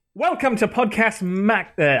Welcome to Podcast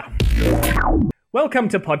Welcome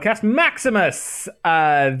to Podcast Maximus.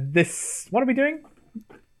 What are we doing?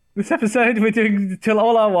 This episode, we're doing Till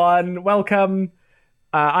All Are One. Welcome.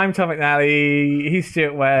 I'm Tom McNally. He's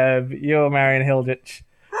Stuart Webb. You're Marion Hilditch.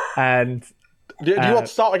 And do you want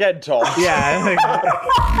to start again, Tom? Yeah.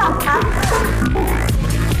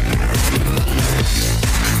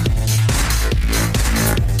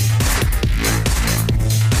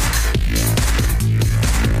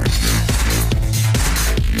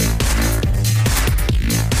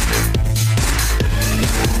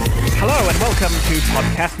 Hello and welcome to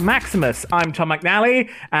Podcast Maximus. I'm Tom McNally,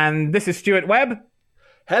 and this is Stuart Webb.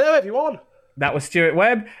 Hello, everyone. That was Stuart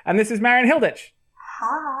Webb, and this is Marion Hilditch.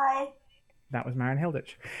 Hi. That was Marion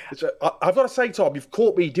Hilditch. I've got to say, Tom, you've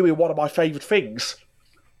caught me doing one of my favourite things.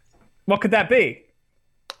 What could that be?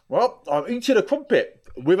 Well, I'm eating a crumpet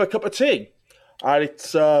with a cup of tea, and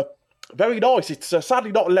it's very nice. It's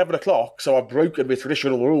sadly not 11 o'clock, so I've broken the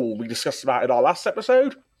traditional rule we discussed about in our last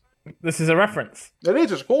episode. This is a reference. It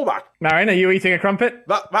is, it's a callback. Marion, are you eating a crumpet?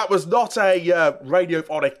 That was not a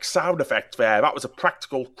radiophonic sound effect there. That was a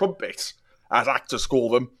practical crumpet, as actors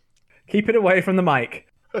call them. Keep it away from the mic.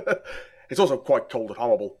 It's also quite cold and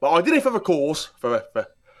horrible. But I did it for the cause. For...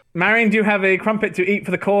 Marion, do you have a crumpet to eat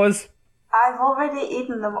for the cause? I've already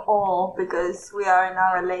eaten them all because we are in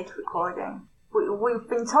our late recording. We've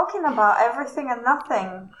been talking about everything and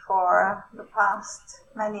nothing for the past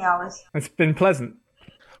many hours. It's been pleasant.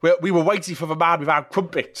 We were waiting for the man without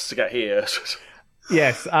crumpets to get here.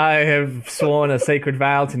 Yes, I have sworn a sacred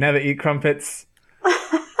vow to never eat crumpets.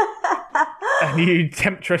 And you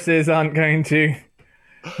temptresses aren't going to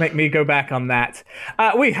make me go back on that.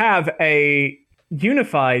 We have a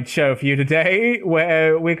unified show for you today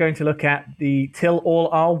where we're going to look at the Till All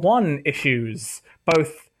Are One issues,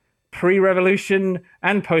 both pre-revolution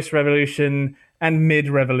and post-revolution and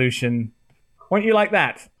mid-revolution. Won't you like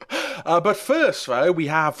that? But first, though, we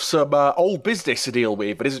have some old business to deal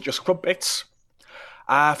with. It isn't just crumpets.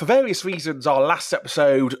 For various reasons, our last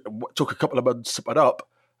episode took a couple of months to put up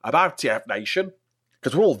about TF Nation,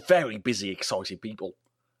 because we're all very busy, excited people.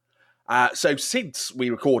 So since we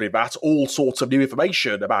recorded that, all sorts of new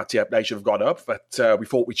information about TF Nation have gone up that we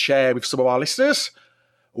thought we'd share with some of our listeners,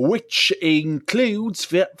 which includes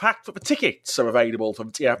the fact that the tickets are available from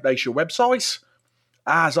the TF Nation website,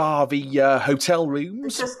 as are the hotel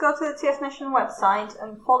rooms. Just go to the TF Nation website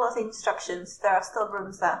and follow the instructions. There are still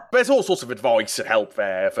rooms there. There's all sorts of advice and help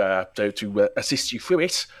there to assist you through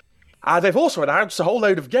it. They've also announced a whole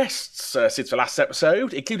load of guests since the last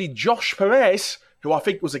episode, including Josh Perez, who I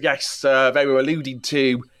think was a guest they were alluding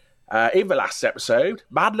to in the last episode.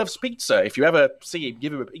 Man loves pizza. If you ever see him,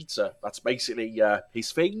 give him a pizza. That's basically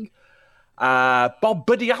his thing. Bob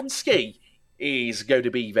Budiansky is going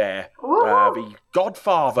to be there. The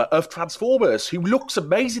godfather of Transformers, who looks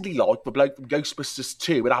amazingly like the bloke from Ghostbusters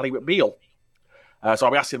 2 and Ally McBeal. So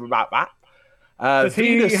I'll be asking him about that. How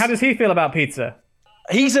does he feel about pizza?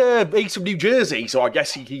 He's from New Jersey, so I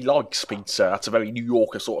guess he likes pizza. That's a very New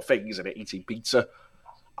Yorker sort of thing, isn't it? Eating pizza,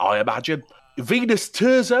 I imagine. Venus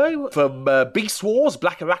Terzo from Beast Wars,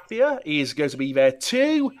 Black Arachnia, is going to be there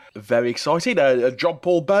too. Very exciting. John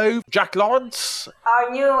Paul Bove, Jack Lawrence.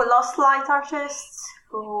 Our new Lost Light artists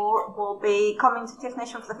who will be coming to TF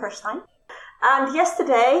Nation for the first time. And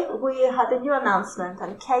yesterday we had a new announcement,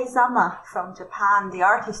 and Kei Zama from Japan, the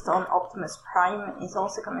artist on Optimus Prime, is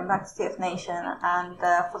also coming back to TF Nation. And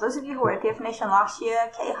for those of you who were at TF Nation last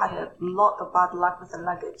year, Kei had a lot of bad luck with the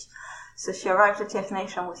luggage. So she arrived at TF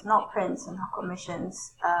Nation with no prints and no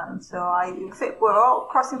commissions. So I think we're all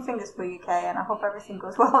crossing fingers for you, Kei, and I hope everything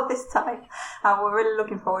goes well this time. We're really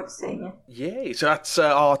looking forward to seeing you. Yeah, so that's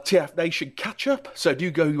our TF Nation catch-up. So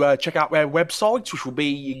do go check out their website, which will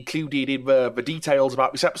be included in the details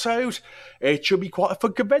about this episode. It should be quite a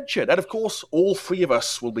fun convention. And, of course, all three of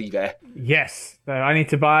us will be there. Yes, I need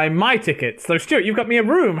to buy my tickets. So, Stuart, you've got me a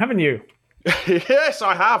room, haven't you? Yes,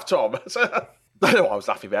 I have, Tom. I know what I was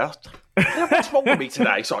laughing about. What's wrong with me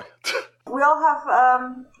today? Sorry. We all have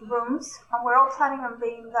rooms, and we're all planning on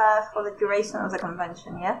being there for the duration of the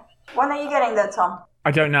convention, yeah? When are you getting there, Tom? I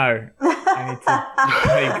don't know. I need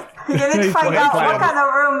to You need to find out what kind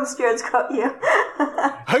of room Stuart's got you.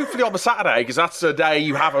 Hopefully on the Saturday, because that's the day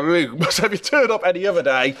you have a room. So if you turn up any other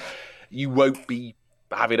day, you won't be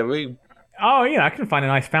having a room. Oh, yeah, I can find a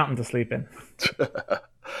nice fountain to sleep in.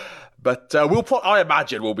 But I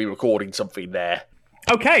imagine we'll be recording something there.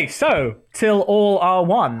 Okay, so Till All Are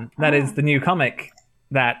One. That is the new comic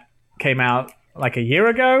that came out like a year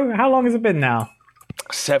ago. How long has it been now?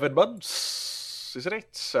 7 months, isn't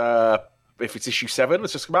it? if it's issue 7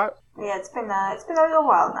 that's just come out. Yeah, it's been a little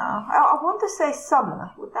while now. I want to say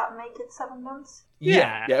summer. Would that make it 7 months?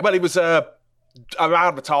 Yeah. Yeah, well, it was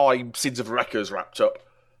around the time Sins of Wreckers wrapped up.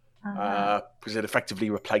 Because it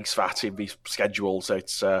effectively replaced that in the schedule, so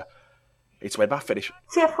it's when that finished.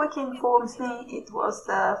 TF Wiki informs me it was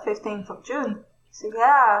the 15th of June. So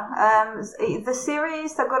yeah, the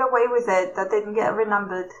series that got away with it, that didn't get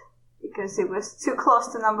renumbered, because it was too close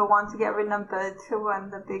to number 1 to get renumbered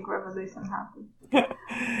when the big revolution happened.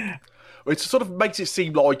 It sort of makes it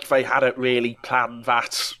seem like they hadn't really planned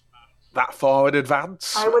that far in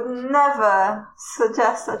advance. I would never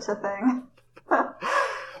suggest such a thing.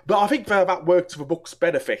 But I think that worked to the book's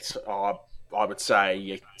benefit. I would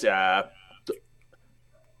say it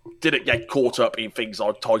didn't get caught up in things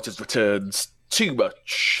like Titan's Returns too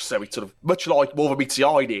much. So it's sort of much like War of the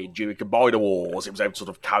Meteor did during Combiner Wars. It was able to sort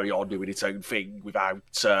of carry on doing its own thing without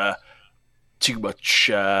too much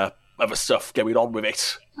other stuff going on with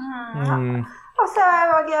it. Also,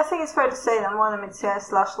 I think it's fair to say that War of the Meteor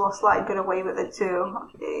 / Lost Light got away with it too,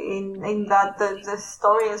 in that the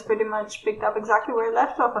story has pretty much picked up exactly where it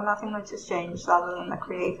left off, and nothing much has changed other than the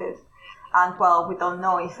creative. And well, we don't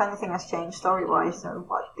know if anything has changed story-wise or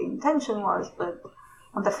what the intention was, but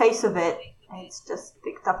on the face of it, it's just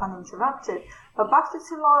picked up uninterrupted. But back to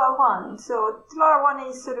Telara 1. So Telara 1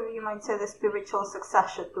 is sort of, you might say, the spiritual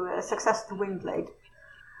successor to Windblade.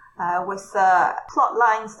 With plot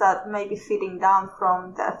lines that may be feeding down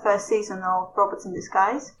from the first season of Robots in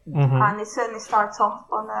Disguise. And it certainly starts off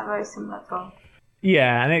on a very similar tone.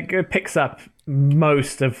 Yeah, and it picks up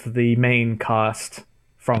most of the main cast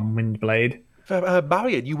from Windblade.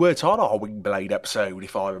 Marion, you weren't on our Windblade episode,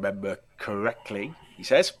 if I remember correctly, he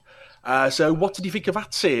says. So what did you think of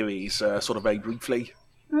that series, sort of very briefly?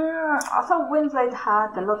 I thought Windblade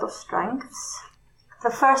had a lot of strengths.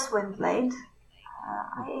 The first Windblade,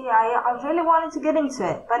 I really wanted to get into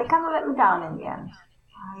it, but it kind of let me down in the end.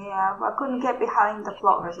 I couldn't get behind the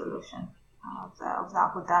plot resolution of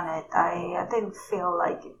that whodunit. I didn't feel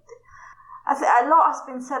like it. A lot has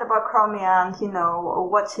been said about Chromia and,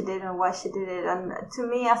 what she did and why she did it. And to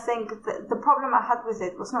me, I think the problem I had with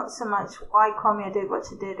it was not so much why Chromia did what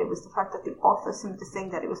she did. It was the fact that the author seemed to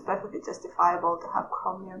think that it was perfectly justifiable to have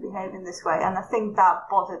Chromia behave in this way. And I think that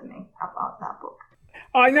bothered me about that book.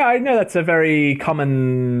 I know that's a very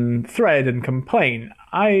common thread and complaint.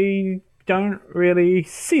 I don't really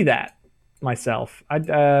see that myself. I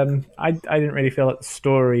didn't really feel that the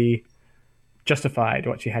story justified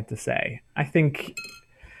what she had to say. I think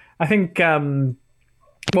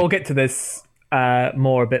we'll get to this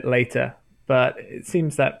more a bit later, but it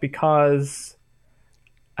seems that because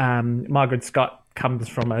Margaret Scott comes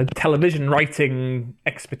from a television writing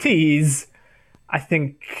expertise, I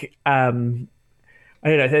think I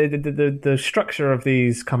don't know, the structure of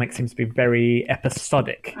these comics seems to be very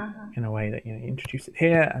episodic in a way that you introduce it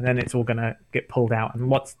here and then it's all going to get pulled out,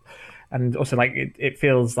 and also like it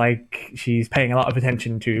feels like she's paying a lot of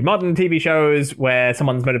attention to modern TV shows where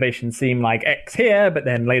someone's motivations seem like X here, but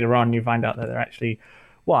then later on you find out that they're actually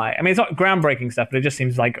Y. I mean, it's not groundbreaking stuff, but it just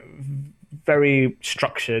seems like very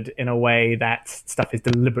structured in a way that stuff is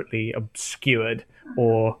deliberately obscured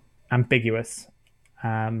or ambiguous.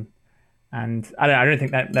 And I don't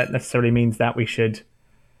think that necessarily means that we should,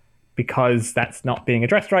 because that's not being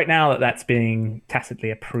addressed right now, that's being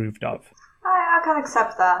tacitly approved of. I can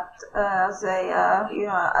accept that as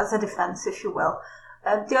a defense, if you will.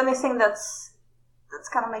 The only thing that's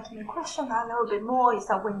kind of making me question that a little bit more is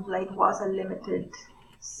that Windblade was a limited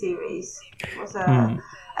series.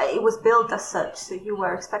 It was built as such, so you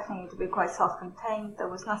were expecting it to be quite self-contained. There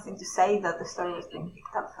was nothing to say that the story was being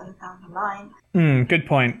picked up further down the line. Good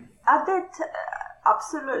point. I did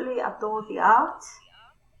absolutely adore the art.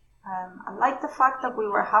 I like the fact that we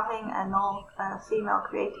were having an all-female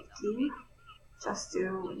creative team, just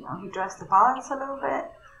to redress the balance a little bit.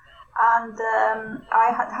 And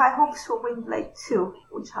I had high hopes for Windblade 2,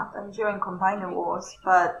 which happened during Combiner Wars,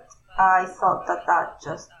 but I thought that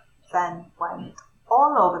just then went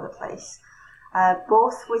all over the place,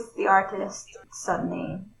 both with the artist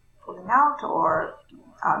suddenly pulling out, or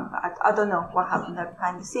I don't know what happened there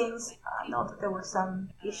behind the scenes. I know that there was some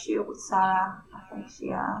issue with Sarah. I think she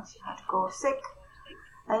had to go sick.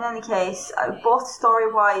 In any case, both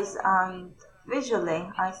story-wise and visually,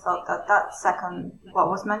 I thought that second, what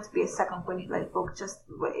was meant to be a second Windblade book,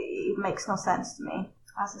 it makes no sense to me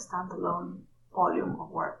as a standalone volume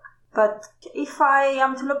of work. But if I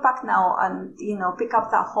am to look back now and, pick up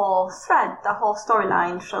that whole thread, that whole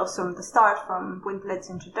storyline shows from the start, from Windblade's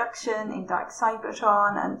introduction in Dark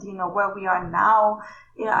Cybertron and, where we are now,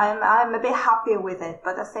 I'm a bit happier with it,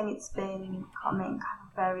 but I think it's been coming kind of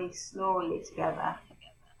very slowly together,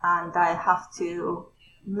 and I have to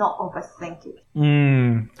not overthink it.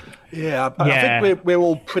 I think we're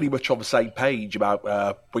all pretty much on the same page about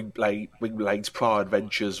Winglade's prior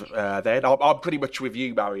adventures. Then I'm pretty much with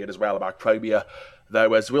you, Marion, as well about Chromia.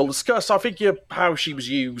 Though, as we'll discuss, I think how she was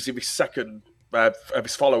used in this second of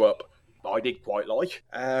this follow-up, I did quite like.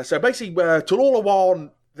 So basically, to all of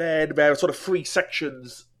one, then there are sort of three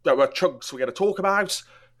sections that were chunks we're going to talk about,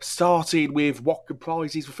 starting with what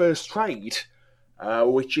comprises the first trade.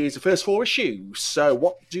 Which is the first 4 issues. So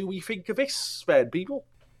what do we think of this, then, people?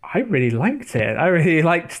 I really liked it. I really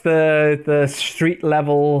liked the street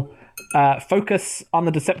level focus on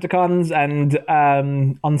the Decepticons and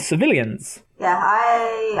on civilians. Yeah,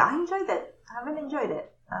 I enjoyed it. I really enjoyed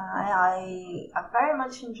it. I very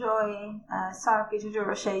much enjoy Sarah Peter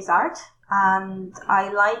Durocher's art, and I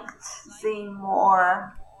liked seeing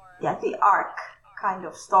more, the arc kind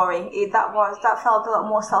of story. That felt a lot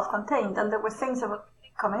more self-contained, and there were things that were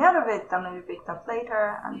coming out of it that maybe picked up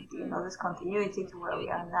later, and there's continuity to where we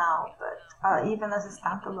are now. But even as a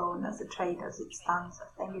standalone, as a trade as it stands, I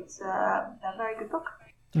think it's a very good book.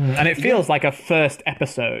 And it feels like a first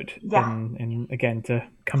episode. In again, to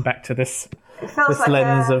come back to this, it feels this like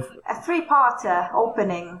lens a of 3-parter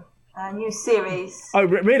opening a new series. Oh,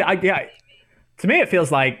 really? To me, it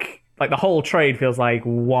feels like the whole trade feels like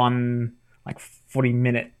one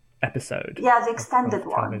 40-minute episode. Yeah, the extended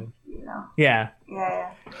one. television. Yeah.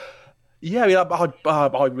 Yeah,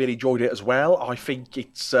 I really enjoyed it as well. I think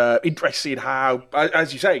it's interesting how,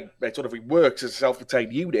 as you say, it sort of works as a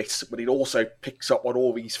self-contained unit, but it also picks up on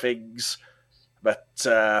all these things that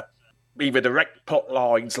either direct plot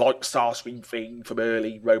lines like the Starscream thing from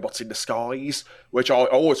early Robots in Disguise, which I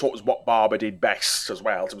always thought was what Barber did best as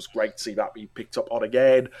well. It was great to see that being picked up on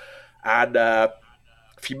again. And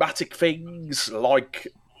thematic things like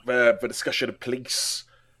the discussion of police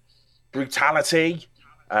brutality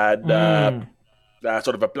and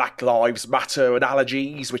sort of a Black Lives Matter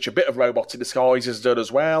analogies, which a bit of Robots in Disguise has done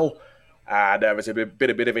as well. And there's a bit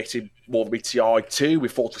of it in More Than Meets the Eye too,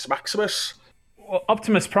 with Fortress Maximus. Well,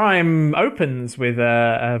 Optimus Prime opens with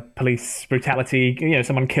a police brutality,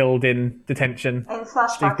 someone killed in detention. In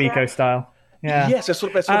flashback, Steve Biko style. Yeah. Yes, there's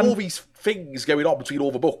sort of all these things going on between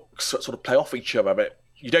all the books that sort of play off each other, but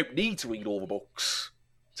you don't need to read all the books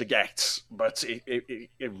to get, but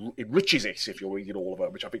it enriches it if you're reading all of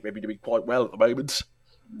them, which I think they've been doing quite well at the moment.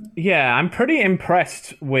 Yeah, I'm pretty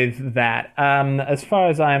impressed with that. As far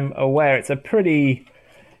as I'm aware, it's a pretty...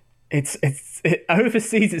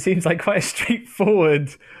 overseas, it seems like quite a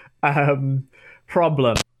straightforward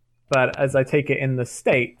problem. But as I take it in the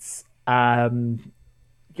States,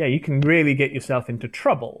 you can really get yourself into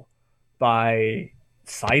trouble by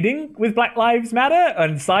siding with Black Lives Matter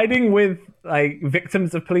and siding with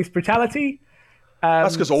victims of police brutality.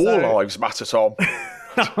 That's because all lives matter, Tom.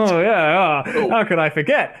 How could I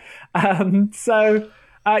forget? You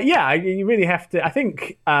really have to. I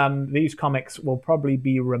think these comics will probably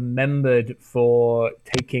be remembered for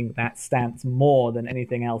taking that stance more than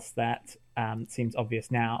anything else that seems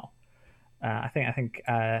obvious now. I think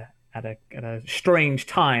at a strange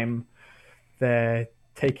time, they're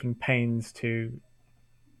taking pains to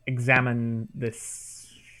examine this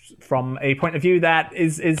from a point of view that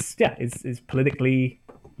is politically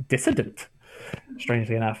dissident,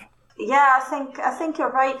 strangely enough. Yeah, I think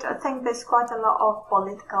you're right. I think there's quite a lot of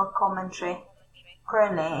political commentary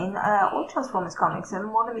currently in all Transformers comics, and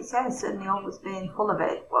More Than Meets the Eye has certainly always been full of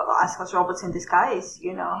it. Well, as has Robots in Disguise,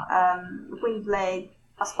 Windblade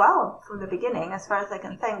as well from the beginning, as far as I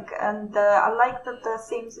can think. And I like that the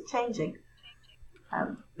themes are changing.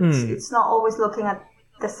 It's not always looking at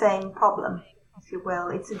the same problem, if you will.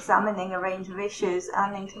 It's examining a range of issues,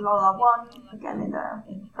 and in Lola 1, again in the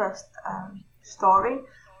first story,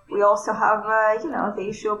 we also have, the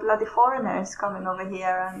issue of bloody foreigners coming over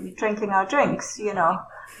here and drinking our drinks,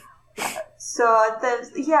 So,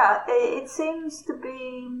 it seems to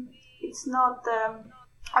be, it's not,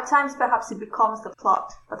 at times perhaps it becomes the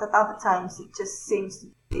plot, but at other times it just seems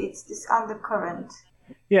it's this undercurrent.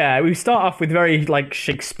 Yeah, we start off with very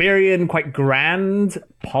Shakespearean, quite grand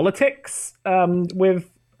politics with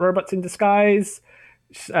Robots in Disguise.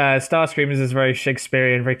 Starscream is this very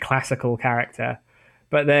Shakespearean, very classical character.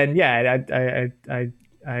 But then, I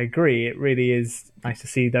agree. It really is nice to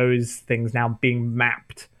see those things now being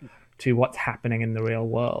mapped to what's happening in the real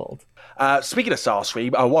world. Speaking of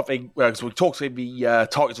Starscream, one thing, because we talked in the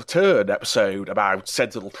Titans Return episode about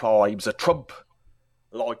Sentinel Prime's a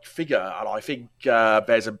Trump-like figure, and I think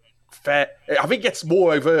there's a fair... I think it gets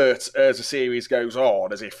more overt as the series goes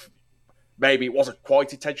on, as if maybe it wasn't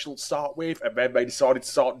quite intentional to start with, and then they decided to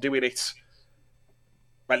start doing it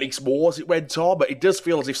at least more as it went on, but it does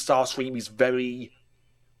feel as if Starscream is very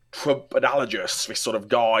Trump analogous, this sort of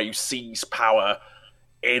guy who sees power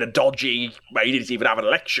in a dodgy, well, he didn't even have an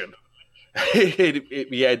election in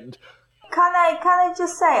the end. Can I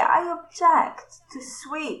just say, I object to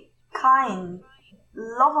sweet, kind,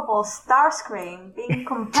 lovable Starscream being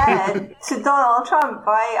compared to Donald Trump.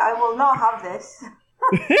 I will not have this.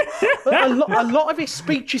 a lot of his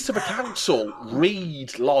speeches to the council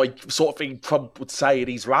read like the sort of thing Trump would say at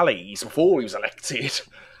his rallies before he was elected.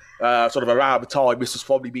 Sort of around the time this was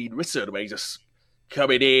probably being written, where he's just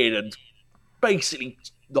coming in and basically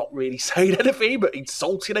not really saying anything, but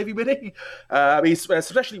insulting everybody.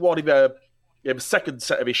 Especially one in the second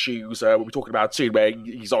set of issues we'll be talking about too, where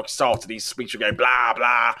he's like started his speech and going blah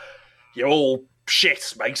blah, you're all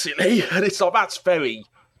shit basically, and it's like that's very,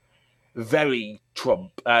 very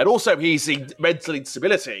Trump. And also his mental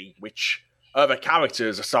instability, which other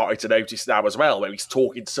characters are starting to notice now as well, where he's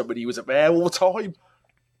talking to somebody who isn't there all the time.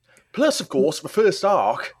 Plus, of course, the first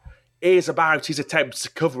arc is about his attempts to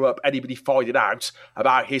cover up anybody finding out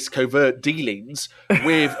about his covert dealings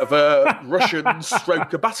with the Russian stroke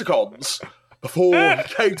Combaticons before he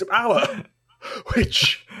came to power,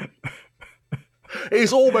 which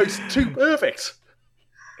is almost too perfect.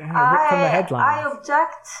 Yeah, ripped from the headlines. I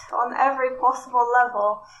object on every possible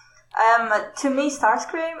level. To me,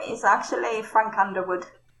 Starscream is actually Frank Underwood.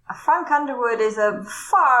 Frank Underwood is a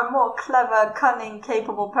far more clever, cunning,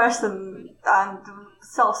 capable person and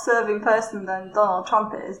self-serving person than Donald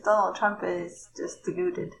Trump is. Donald Trump is just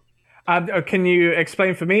deluded. Can you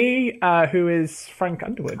explain for me who is Frank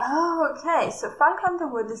Underwood? Oh, okay. So Frank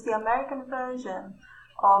Underwood is the American version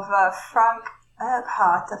of Frank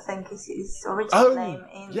Urquhart, I think is his original name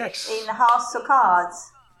in House of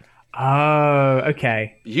Cards. Oh,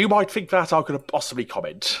 okay. You might think that I could possibly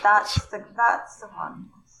comment. That's the one.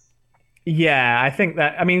 Yeah, I think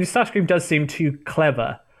that. I mean, Starscream does seem too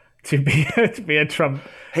clever to be a Trump.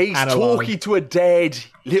 He's analog. Talking to a dead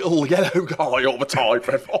little yellow guy all the time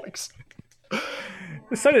for advice.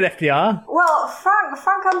 So did FDR. Well,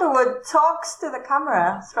 Frank Underwood talks to the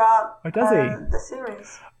camera throughout the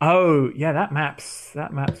series. Oh, yeah, that maps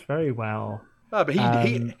very well. Oh, but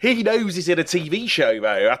he knows he's in a TV show,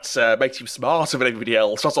 though. That makes him smarter than everybody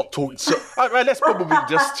else. That's not talking. Let's probably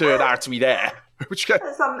just turn out to be there.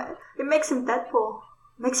 It makes him Deadpool.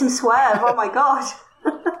 Makes him swerve. Oh my god.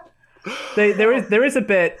 There is a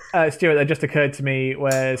bit, Stuart, that just occurred to me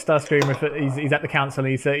where Starscream he's at the council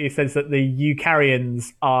and he says that the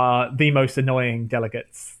Eukaryotes are the most annoying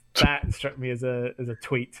delegates. That struck me as a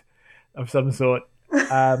tweet of some sort.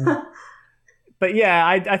 But yeah,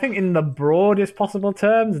 I think in the broadest possible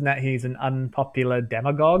terms, in that he's an unpopular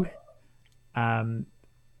demagogue,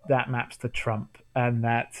 that maps to Trump, and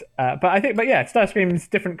that. But Starscream's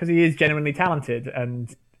different because he is genuinely talented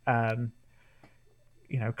and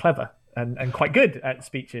clever and quite good at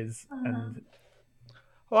speeches. And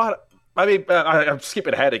well, I mean, I'm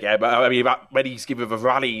skipping ahead again, but I mean, when he's giving a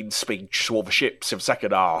rallying speech to all the ships in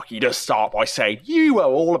second arc, he does start by saying, "You are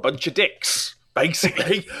all a bunch of dicks."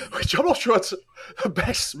 Basically, which I'm not sure it's the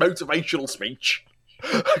best motivational speech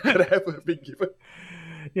I could ever have been given.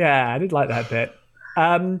 Yeah, I did like that bit.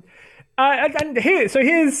 And here's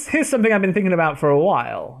something I've been thinking about for a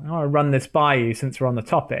while. I want to run this by you since we're on the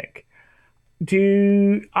topic.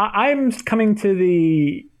 I'm coming to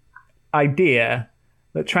the idea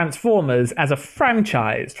that Transformers as a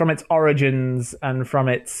franchise, from its origins and from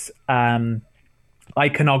its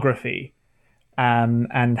iconography,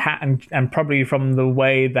 and probably from the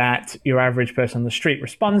way that your average person on the street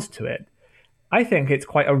responds to it, I think it's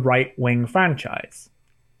quite a right-wing franchise.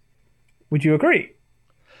 Would you agree?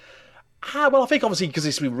 Well, I think obviously because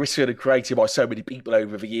it's been written and created by so many people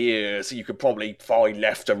over the years, you could probably find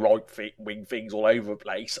left and right-wing things all over the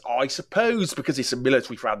place. I suppose because it's a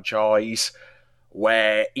military franchise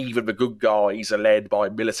where even the good guys are led by a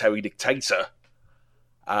military dictator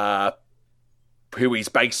who is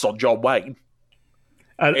based on John Wayne.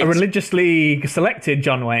 A religiously selected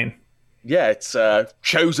John Wayne. Yeah, it's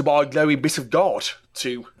chosen by a glowing bit of God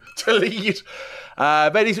to lead.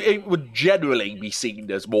 Then it would generally be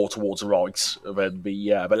seen as more towards the right than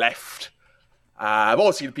the left.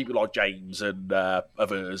 Obviously, the people like James and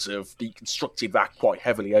others have deconstructed that quite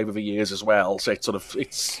heavily over the years as well. So it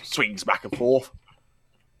swings back and forth.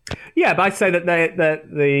 Yeah, but I'd say that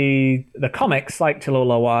the comics like Till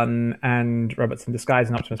All Are One and Robots in Disguise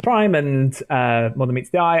and Optimus Prime and More Than Meets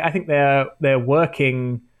the Eye, I think they're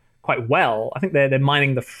working quite well. I think they're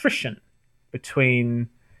mining the friction between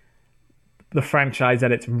the franchise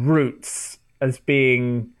at its roots as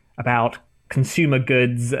being about consumer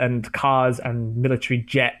goods and cars and military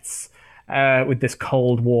jets with this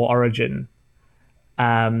Cold War origin,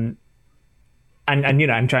 and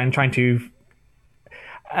trying to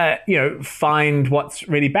find what's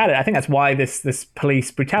really bad. I think that's why this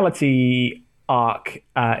police brutality arc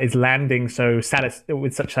is landing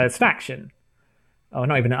with such satisfaction. Or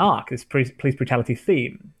not even an arc. This police brutality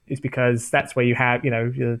theme is because that's where you have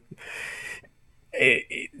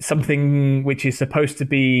something which is supposed to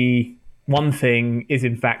be one thing is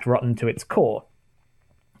in fact rotten to its core.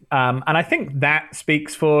 And I think that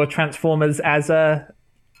speaks for Transformers as a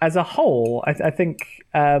whole. I think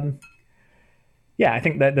that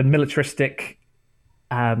the militaristic,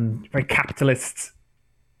 very capitalist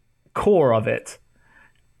core of it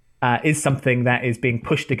is something that is being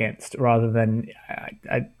pushed against rather than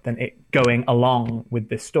it going along with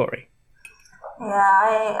this story. Yeah,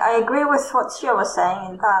 I agree with what Shia was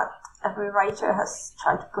saying in that every writer has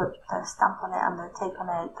tried to put their stamp on it and their take on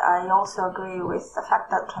it. I also agree with the fact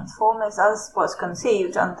that Transformers, as was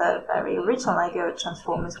conceived, and the very original idea of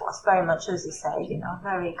Transformers was very much, as you say,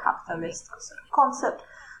 very capitalist sort of concept.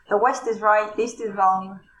 The West is right, East is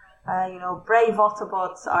wrong. Brave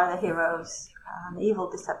Autobots are the heroes, and evil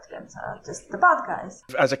Decepticons are just the bad guys.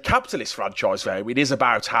 As a capitalist franchise, though, it is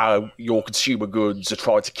about how your consumer goods are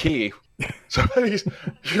trying to kill you. So you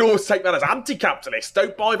should always take that as anti-capitalist.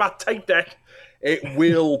 Don't buy that tape deck; it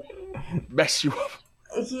will mess you up.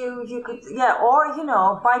 You could,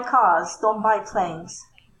 or buy cars, don't buy planes.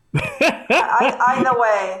 Either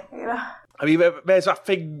way, I mean, there's that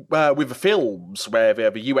thing with the films where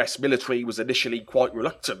the US military was initially quite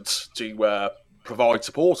reluctant to provide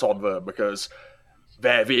support on them because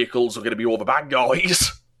their vehicles were going to be all the bad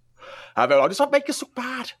guys. And they're like, does that make us look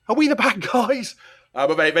bad? Are we the bad guys?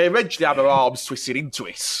 But they eventually had their arms twisted into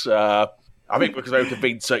it. I think because they were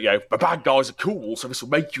convinced that, the bad guys are cool, so this will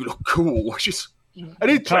make you look cool, which is an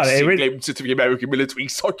interesting glimpse into the American military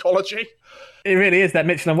psychology. It really is that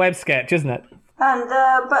Mitchell and Webb sketch, isn't it? And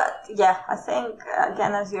but yeah, I think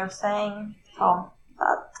again, as you're saying, Tom,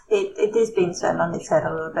 that it is being turned on its head a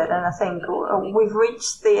little bit, and I think we've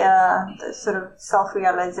reached the sort of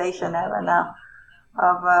self-realization era now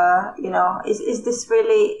of is this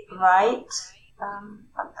really right?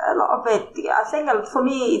 A lot of it, I think, for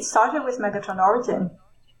me, it started with Megatron Origin,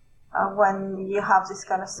 when you have this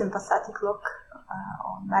kind of sympathetic look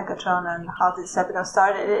on Megatron and how the Decepticons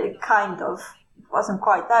started. It kind of wasn't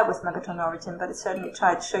quite there with Megatron Origin, but it certainly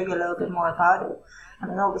tried to show you a little bit more about it. And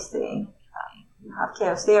then obviously you have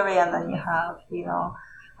Chaos Theory, and then you have,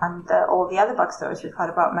 and all the other backstories we've had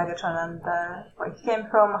about Megatron and where he came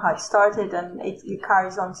from, how it started, and it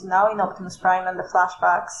carries on to now in Optimus Prime and the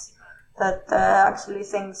flashbacks that actually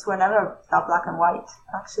things were never that black and white.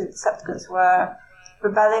 Actually, the Decepticons were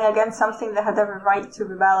rebelling against something they had every right to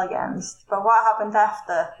rebel against. But what happened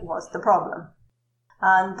after was the problem.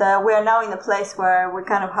 And we're now in a place where we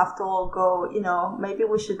kind of have to all go, maybe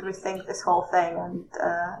we should rethink this whole thing. And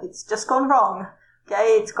it's just gone wrong.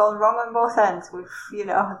 Okay, it's gone wrong on both ends.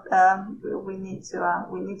 We need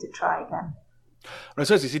to try again. I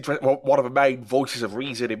suppose it's interesting. One of the main voices of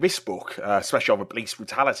reason in this book, especially on the police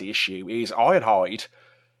brutality issue, is Ironhide,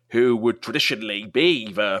 who would traditionally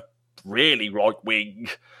be the really right-wing,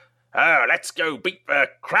 let's go beat the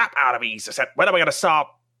crap out of these. When am I going to start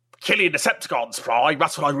killing Decepticons, Prime?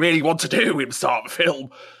 That's what I really want to do in the start of the film.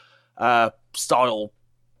 Style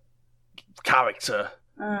character.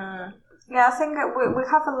 Yeah, I think we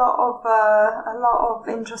have a lot of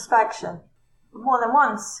introspection. More than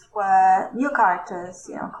once, where new characters,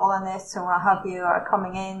 colonists and what have you, are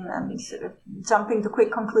coming in and sort of jumping to quick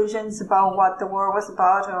conclusions about what the war was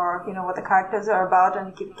about, or what the characters are about,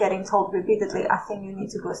 and keep getting told repeatedly, I think you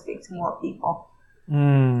need to go speak to more people.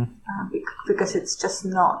 Because it's just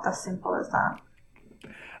not as simple as that.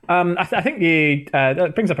 I think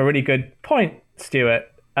that brings up a really good point, Stuart,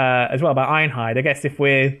 as well about Ironhide. I guess if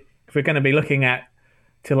we're going to be looking at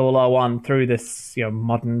Till All Are One through this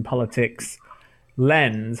modern politics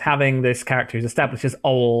lens, having this character who's established as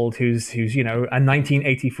old, who's a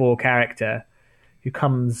 1984 character who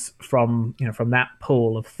comes from that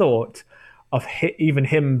pool of thought, of even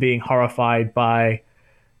him being horrified by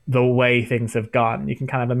the way things have gone. You can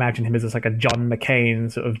kind of imagine him as like a John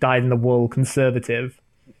McCain sort of dyed-in-the-wool conservative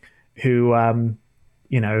who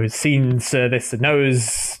who's seen service and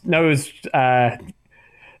knows at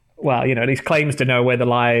least claims to know where the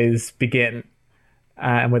lies begin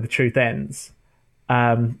and where the truth ends.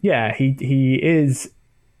 He is.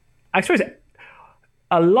 I suppose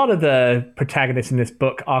a lot of the protagonists in this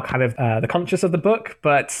book are kind of the conscious of the book,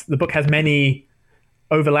 but the book has many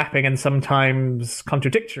overlapping and sometimes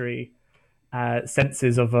contradictory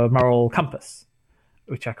senses of a moral compass,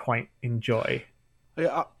 which I quite enjoy.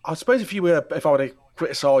 I suppose if I were to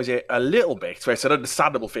criticise it a little bit, it's an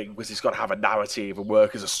understandable thing because it's got to have a narrative and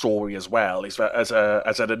work as a story as well. Is that as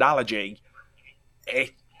an analogy,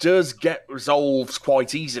 it does get resolved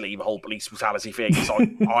quite easily. The whole police brutality thing. It's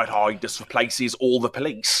like Ironhide just replaces all the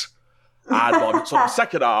police, and by the sort of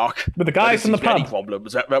second arc, with the guys from the pub, any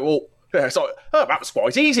problems that all. Yeah, so that was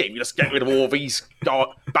quite easy. We just get rid of all these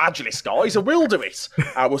badgeless guys and we'll do it.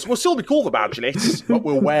 We'll still be called the badgeless, but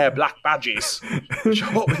we'll wear black badges.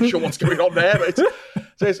 I'm not really sure what's going on there, but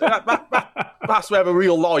that's where the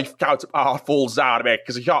real life counterpart falls down a bit,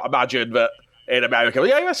 because you can't imagine that in America,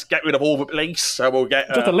 let's get rid of all the police, so we'll get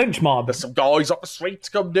just a lynch mob. There's some guys up the street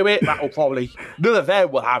to come do it. That'll probably none of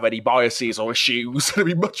them will have any biases or issues. It'll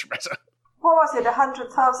be much better. What was it,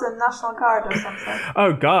 100,000 National Guard or something?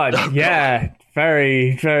 Oh, God, yeah. God.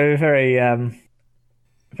 Very, very, very,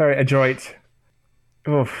 very adroit.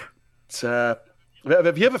 Oof. The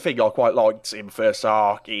other thing I quite liked in the first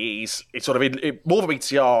arc is, it's sort of in more than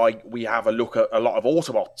BTI, we have a look at a lot of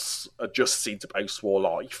Autobots adjusting to post-war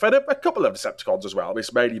life, and a couple of Decepticons as well.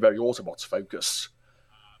 It's mainly very Autobots focused.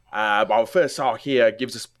 Our first arc here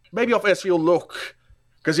gives us maybe our first real look,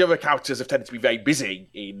 because the other characters have tended to be very busy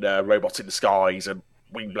in Robots in Disguise and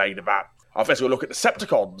Wingblade and that. Our first look at the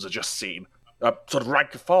Decepticons are just seen, sort of rank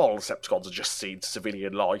and file Decepticons are just seen to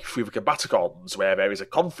civilian life with the Combaticons, where there is a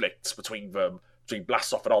conflict between them, between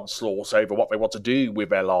Blastoff and Onslaught over what they want to do with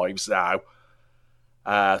their lives now.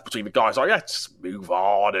 Between the guys like, let's move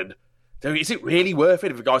on, and is it really worth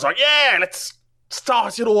it? If the guys like, yeah, let's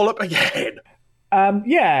start it all up again.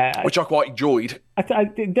 Yeah, which I quite enjoyed.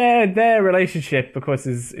 Their relationship, of course,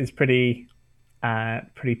 is pretty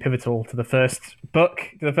pivotal to the first book,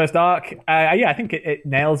 to the first arc. Yeah, I think it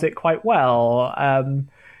nails it quite well.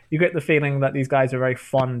 You get the feeling that these guys are very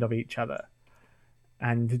fond of each other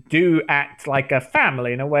and do act like a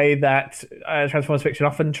family in a way that Transformers fiction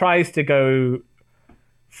often tries to go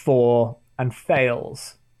for and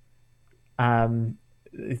fails.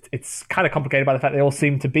 It's kind of complicated by the fact they all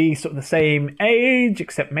seem to be sort of the same age,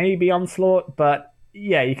 except maybe Onslaught. But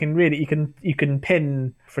yeah, you can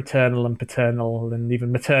pin fraternal and paternal and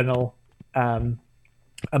even maternal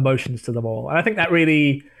emotions to them all. And I think that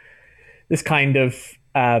really, this kind of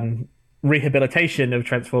rehabilitation of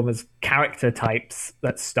Transformers character types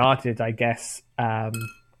that started, I guess,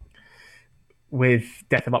 with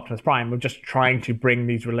Death of Optimus Prime, of just trying to bring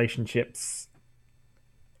these relationships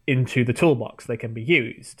into the toolbox. They can be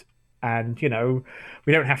used, and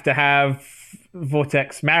we don't have to have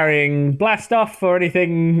Vortex marrying Blastoff or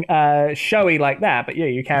anything showy like that, but yeah,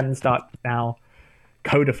 you can start now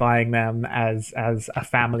codifying them as a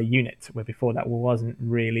family unit, where before that wasn't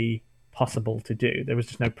really possible to do. There was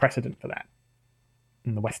just no precedent for that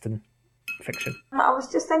in the Western fiction. I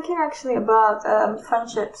was just thinking actually about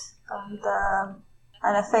friendships, and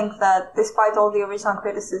I think that despite all the original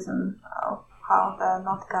criticism of how the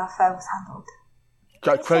Nautica affair was handled.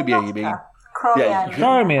 Chromia, you mean?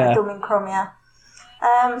 Chromia. I do mean Chromia.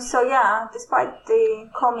 So yeah, despite the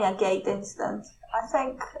Chromia Gate incident, I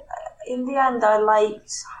think in the end I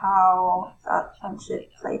liked how that friendship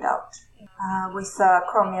played out. With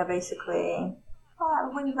Chromia basically,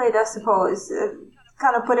 Wingblade, I suppose,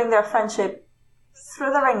 kind of putting their friendship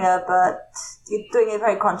through the ringer, but doing it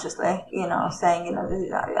very consciously, saying,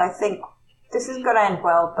 I think this is going to end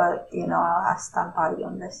well, but, I'll stand by you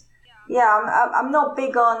on this. Yeah, I'm not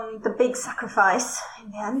big on the big sacrifice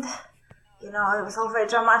in the end. It was all very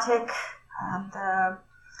dramatic, and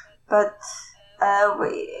but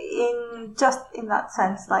in that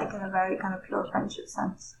sense, like in a very kind of pure friendship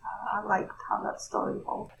sense, I liked how that story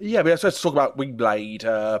evolved. Yeah, but let's talk about Wingblade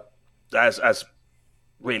as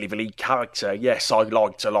really the lead character. Yes, I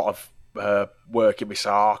liked a lot of work in this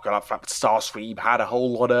arc. I like the fact that Starscream had a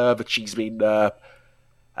whole lot of, but she's been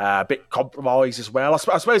a bit compromised as well. I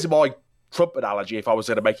suppose in my Trump analogy, if I was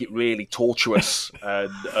going to make it really tortuous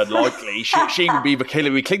and unlikely, she would be the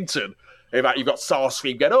Hillary Clinton. In fact, you've got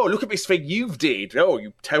Starscream going, oh, look at this thing you've did. Oh,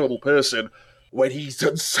 you terrible person, when he's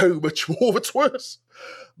done so much more that's worse.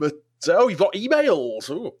 But, you've got emails.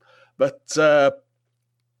 Ooh. But,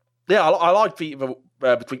 yeah, I like the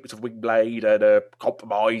treatment of Wingblade and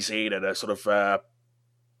compromising and sort of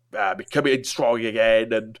becoming strong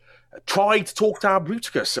again, and trying to talk down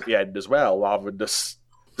Bruticus at the end as well, rather than just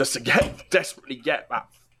to desperately get that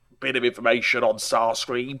bit of information on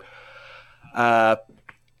Starscream.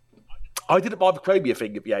 I didn't mind the Chromia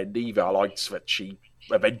thing at the end either. I liked that she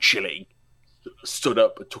eventually stood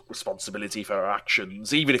up and took responsibility for her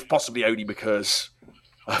actions, even if possibly only because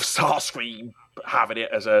of Starscream having it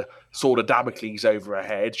as a sword of Damocles over her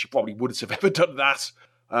head. She probably wouldn't have ever done that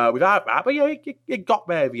without that. But yeah, it got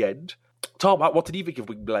there at the end. Tom, what did you think of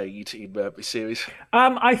Wingblade in this series?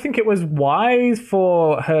 I think it was wise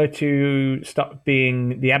for her to stop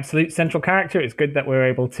being the absolute central character. It's good that we're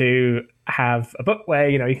able to have a book where,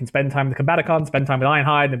 you can spend time with the Combaticons, spend time with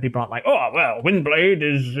Ironhide, and people aren't like, oh, well, Windblade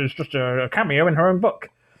is just a cameo in her own book.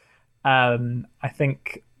 I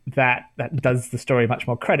think that does the story much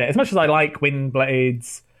more credit. As much as I like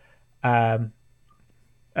Windblade's, as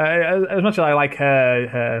much as I like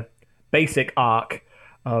her basic arc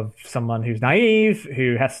of someone who's naive,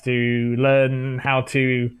 who has to learn how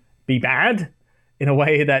to be bad in a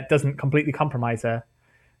way that doesn't completely compromise her.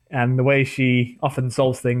 And the way she often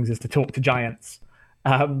solves things is to talk to giants.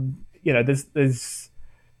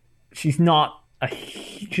 She's not a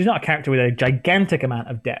character with a gigantic amount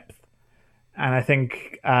of depth. And I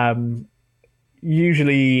think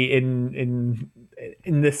usually in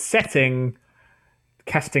this setting,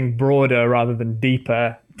 casting broader rather than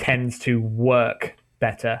deeper tends to work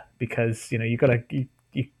better, because you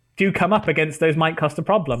do come up against those might cost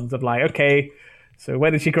problems of like, okay, so where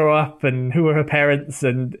did she grow up and who are her parents,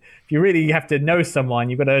 and if you really have to know someone,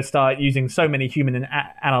 you've got to start using so many human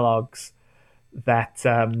analogs that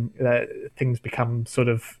things become sort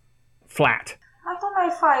of flat. I don't know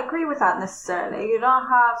if I agree with that necessarily. You don't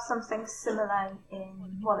have something similar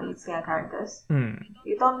in one of these characters.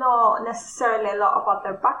 You don't know necessarily a lot about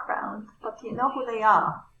their background, but you know who they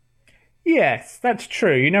are. Yes, that's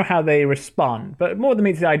true. You know how they respond. But More Than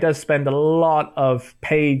Meets the Eye does spend a lot of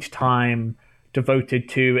page time devoted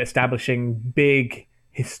to establishing big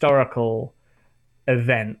historical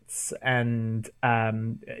events and,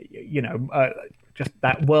 just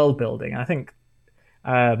that world building. I think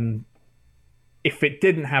if it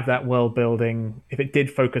didn't have that world building, if it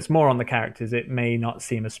did focus more on the characters, it may not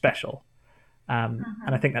seem as special. And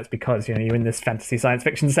I think that's because, you're in this fantasy science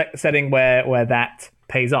fiction setting where that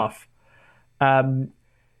pays off.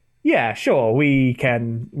 Yeah, sure, we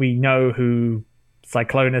know who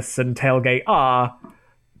Cyclonus and Tailgate are,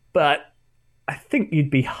 but I think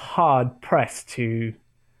you'd be hard pressed to,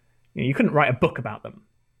 you couldn't write a book about them,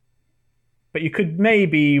 but you could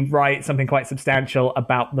maybe write something quite substantial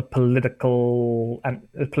about the political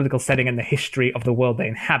setting and the history of the world they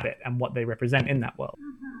inhabit and what they represent in that world.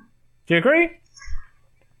 Do you agree?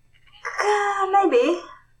 Maybe.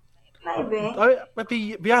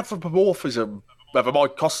 The anthropomorphism, the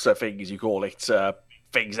Mike Costa thing, as you call it,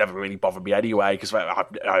 things never really bothered me anyway, because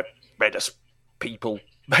I read as people,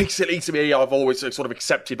 basically, to me, I've always sort of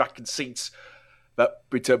accepted that conceit that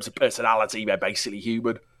in terms of personality, they're basically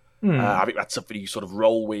human. I think that's something you sort of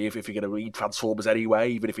roll with if you're going to read Transformers anyway,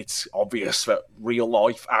 even if it's obvious that real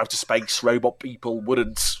life, outer space, robot people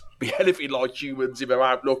wouldn't be anything like humans in their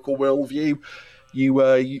outlook or worldview.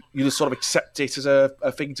 You just sort of accept it as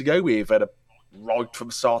a thing to go with, and right from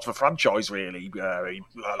the start of the franchise, really. Like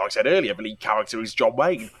I said earlier, the lead character is John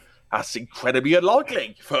Wayne. That's incredibly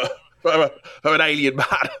unlikely for an alien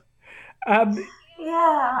man.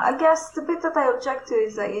 Yeah, I guess the bit that I object to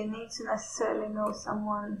is that you need to necessarily know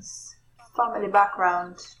someone's family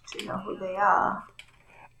background to know who they are.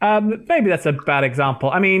 Maybe that's a bad example.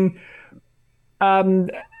 I mean,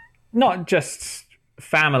 not just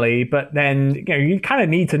family, but then you kind of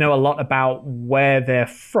need to know a lot about where they're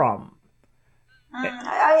from.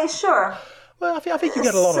 Sure. Well, I think you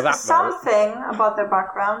get a lot of that. Something about their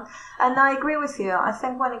background, and I agree with you. I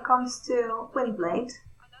think when it comes to Windblade,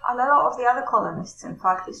 and a lot of the other colonists, in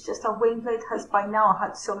fact, it's just that Windblade has by now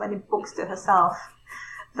had so many books to herself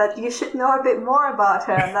that you should know a bit more about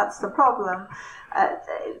her, and that's the problem.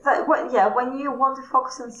 When you want to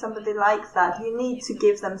focus on somebody like that, you need to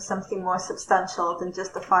give them something more substantial than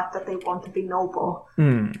just the fact that they want to be noble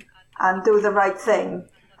and do the right thing,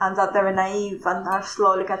 and that they're naive and are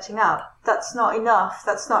slowly catching up. That's not enough.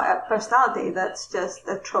 That's not a personality. That's just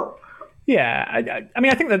a trope. Yeah, I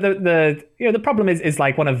mean, I think that the problem is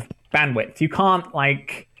like one of bandwidth.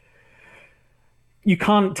 They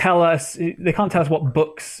can't tell us what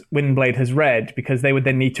books Windblade has read, because they would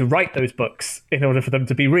then need to write those books in order for them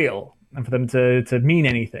to be real and for them to mean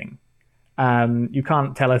anything. You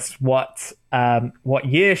can't tell us what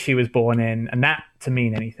year she was born in and that to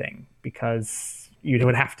mean anything, because you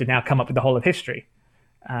would have to now come up with the whole of history.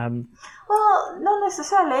 Well, not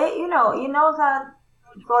necessarily. You know that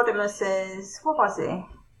Rodimus is, what was he?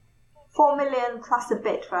 4 million plus a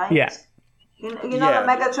bit, right? Yeah. You know that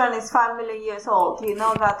Megatron is 5 million years old. You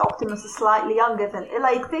know that Optimus is slightly younger than...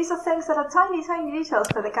 these are things that are tiny, tiny details,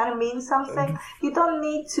 but they kind of mean something. You don't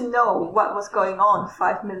need to know what was going on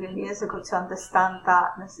 5 million years ago to understand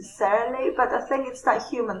that necessarily, but I think it's that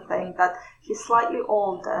human thing, that he's slightly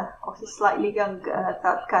older or he's slightly younger,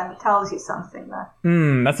 that kind of tells you something there.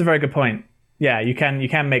 That's a very good point. Yeah, you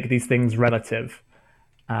can make these things relative.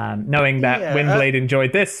 Knowing that Windblade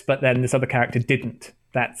enjoyed this, but then this other character didn't.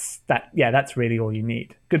 That's really all you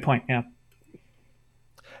need. Good point, yeah.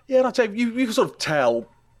 Yeah, and I'd say you can sort of tell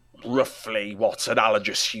roughly what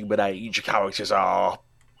analogous human age characters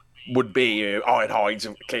would be. Ironhide's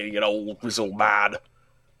clearly an old, grizzled man.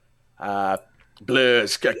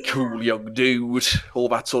 Blur's a cool young dude. All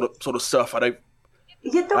that sort of stuff.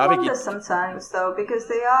 You do wonder sometimes, though, because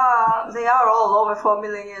they are all over 4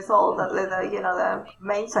 million years old. The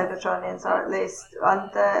main Cybertronians are at least.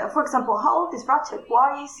 And for example, how old is Ratchet?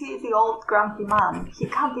 Why is he the old grumpy man? He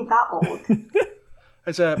can't be that old.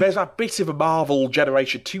 There's that bit of a Marvel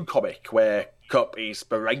Generation 2 comic where Cup is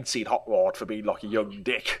berating Hot Rod for being like a young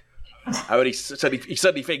dick. And he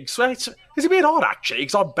suddenly thinks, well, is it being odd, actually?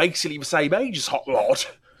 Because I'm basically the same age as Hot Rod.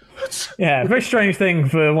 Yeah, very strange thing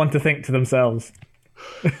for one to think to themselves.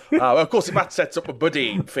 Well, of course, that sets up a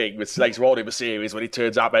buddy thing with later on in the series when it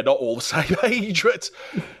turns out they're not all the same age. But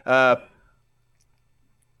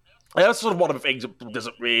that's sort of one of the things that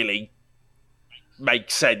doesn't really make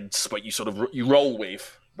sense, but you roll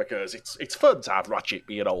with, because it's fun to have Ratchet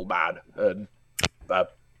be an old man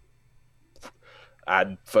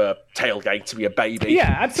and for Tailgate to be a baby.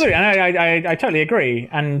 Yeah, absolutely, and I totally agree.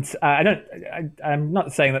 And I'm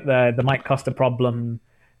not saying that the Mike Costa problem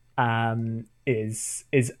is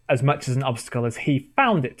as much as an obstacle as he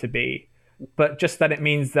found it to be, but just that it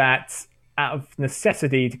means that out of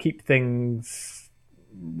necessity to keep things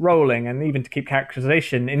rolling and even to keep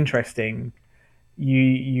characterization interesting,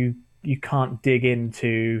 you can't dig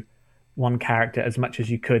into one character as much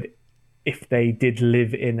as you could if they did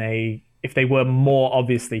live if they were more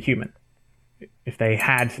obviously human, if they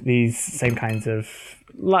had these same kinds of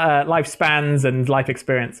lifespans and life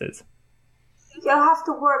experiences. You'll have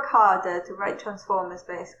to work harder to write Transformers,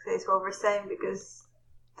 basically, is what we're saying, because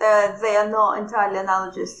they are not entirely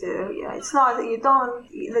analogous to. It's not that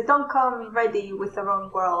they don't come ready with their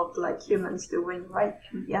own world like humans do when you write.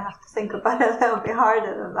 You have to think about it a little bit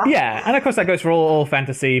harder than that. Yeah, and of course that goes for all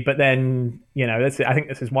fantasy, but then I think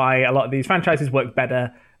this is why a lot of these franchises work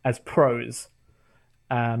better as prose,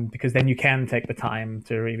 because then you can take the time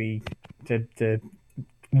to really to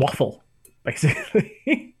waffle,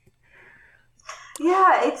 basically.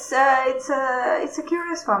 Yeah, it's a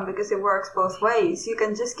curious one because it works both ways. You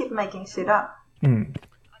can just keep making shit up, and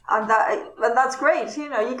that's great.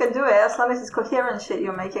 You can do it as long as it's coherent shit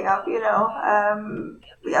you're making up. And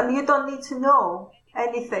you don't need to know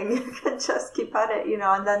anything. You can just keep at it.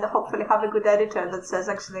 And then hopefully have a good editor that says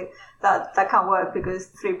actually that can't work because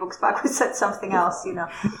 3 books back we said something else.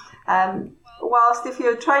 Whilst if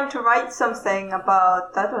you're trying to write something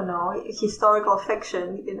about, I don't know, historical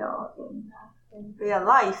fiction, in real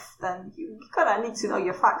life, then you kind of need to know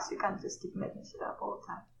your facts. You can't just keep making shit up all the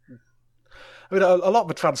time. I mean, a lot of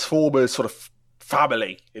the Transformers sort of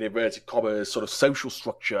family, in inverted commas, sort of social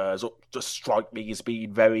structures just strike me as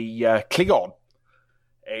being very Klingon.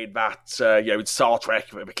 In that, in Star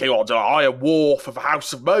Trek, the Klingons are, I am Worf of the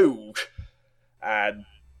House of Mogh. And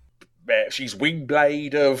she's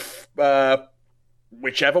Windblade of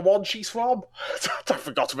whichever one she's from. I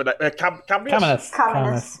forgot her name.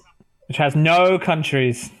 Caminus. Which has no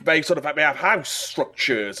countries. They have house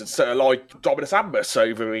structures, and sort of like Dominus Ambus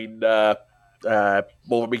over in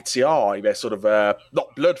Morva Meets the Eye. They're sort of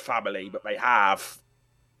not blood family, but they have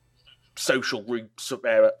social groups.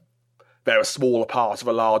 They're a smaller part of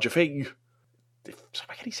a larger thing. Does that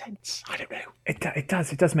make any sense? I don't know. It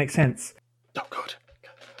does. It does make sense. Oh, good.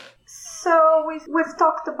 So we've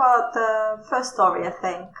talked about the first story, I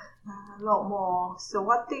think. A lot more. So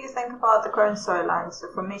what do you think about the current storyline?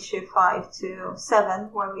 So from issue 5 to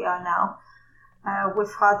 7, where we are now,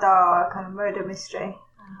 we've had our kind of murder mystery,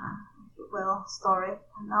 story.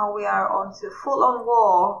 And now we are on to full-on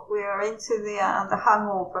war. We are into the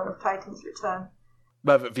hangover of Titan's return.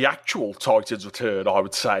 The actual Titans return, I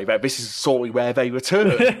would say. This is the story where they return.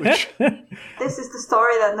 This is the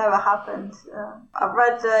story that never happened. I've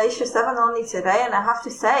read issue 7 only today, and I have to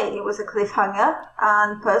say it was a cliffhanger.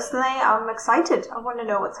 And personally, I'm excited. I want to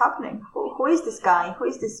know what's happening. Who is this guy? Who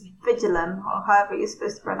is this Vigilum, or however you're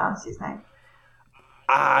supposed to pronounce his name?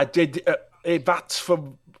 That's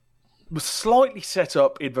was slightly set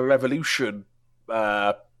up in the Revolution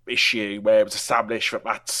issue where it was established that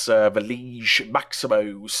that's the Liege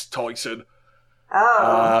Maximo's Titan.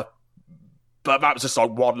 Oh. But that was just like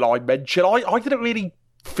one line mention. I didn't really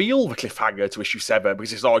feel the cliffhanger to issue 7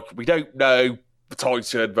 because it's like we don't know the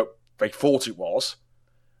Titan that they thought it was.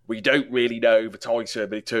 We don't really know the Titan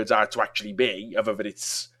that it turns out to actually be, other than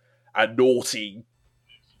it's a naughty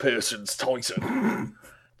person's Titan.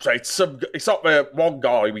 So it's not the one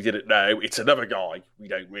guy we didn't know, it's another guy we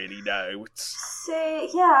don't really know. See,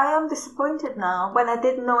 yeah, I am disappointed now. When I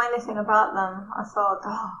didn't know anything about them, I thought,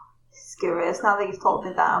 oh, this is curious. Now that you've told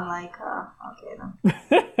me that, I'm like, okay then.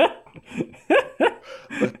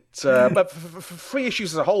 But for 3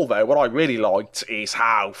 issues as a whole, though, what I really liked is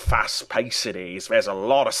how fast-paced it is. There's a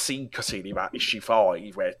lot of scene cutting in that issue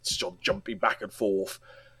 5, where it's just jumping back and forth.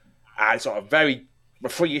 And it's like the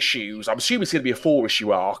 3 issues, I'm assuming it's going to be a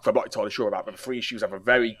 4-issue arc, I'm not entirely sure about, but the 3 issues have a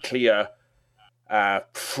very clear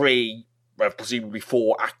 3, presumably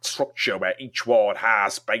 4-act structure, where each one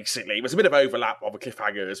has basically, there's a bit of overlap of the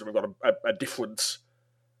cliffhangers, and we've got a different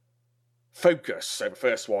focus. So the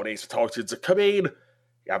first one is the Titans are coming,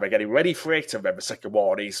 they're getting ready for it, and then the second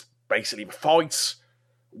one is basically the fight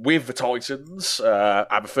with the Titans,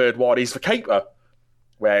 and the third one is the caper,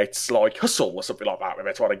 where it's like Hustle or something like that, where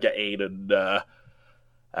they're trying to get in and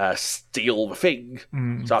steal the thing.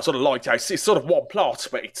 So I sort of liked how it's sort of one plot,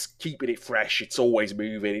 but it's keeping it fresh, it's always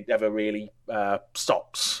moving, it never really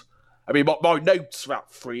stops. I mean, my notes about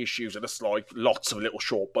 3 issues are just like lots of little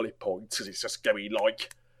short bullet points, because it's just going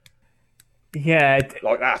like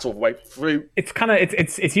that all the way through. It's kind of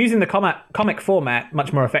it's using the comic format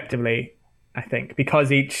much more effectively, I think, because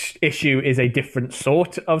each issue is a different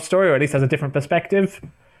sort of story, or at least has a different perspective.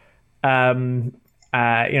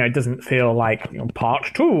 It doesn't feel like part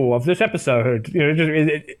 2 of this episode.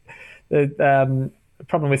 The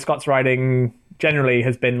problem with Scott's writing generally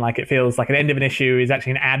has been like it feels like an end of an issue is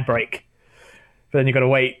actually an ad break, but then you've got to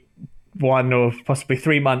wait 1 or possibly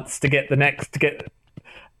 3 months to get the next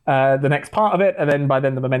part of it, and then by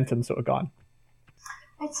then the momentum's sort of gone.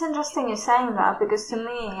 It's interesting you're saying that, because to me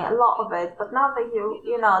a lot of it, but now that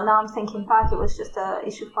now I'm thinking back, it was just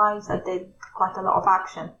issue 5 that did quite a lot of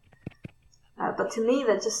action. But to me,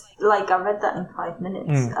 that just, like, I read that in 5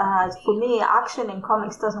 minutes. For me, action in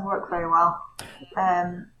comics doesn't work very well.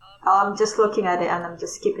 I'm just looking at it and I'm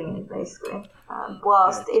just skipping it, basically.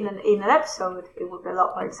 Whilst in an episode, it would be a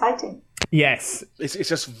lot more exciting. Yes. It's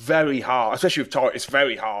just very hard, especially with time, it's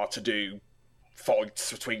very hard to do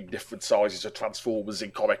fights between different sizes of Transformers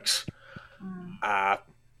in comics.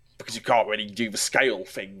 Because you can't really do the scale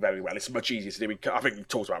thing very well. It's much easier to do I think we've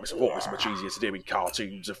talked about this before, it's much easier to do in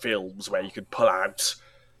cartoons and films, where you can pull out,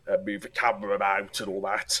 move the camera about and all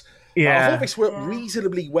that. Yeah. I thought this worked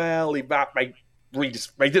reasonably well in that they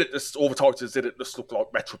did it just, all the Titans didn't just look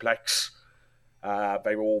like Metroplex.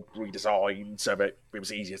 They were all redesigned, so it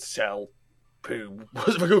was easier to tell who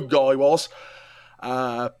the good guy was.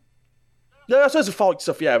 I suppose the fight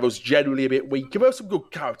stuff, was generally a bit weak. There was some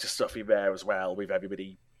good character stuff in there as well, with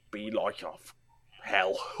everybody being like, oh,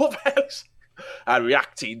 hell, what the hell is... and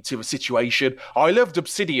reacting to the situation. I loved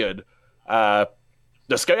Obsidian.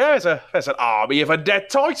 Just go, there's an army of undead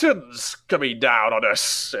Titans coming down on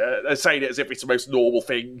us. They're saying it as if it's the most normal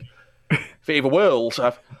thing in the world.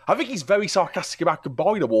 I think he's very sarcastic about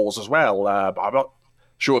Combiner Wars as well. But I'm not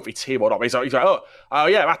sure if it's him or not. He's like, oh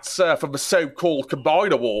yeah, that's from the so-called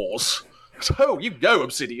Combiner Wars. So,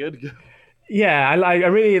 Obsidian. Yeah, I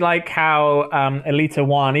really like how Elita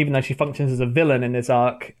 1, even though she functions as a villain in this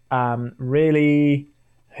arc, really,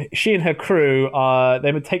 she and her crew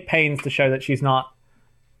they would take pains to show that she's not,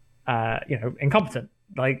 incompetent.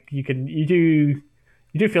 Like you do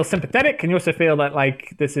feel sympathetic, and you also feel that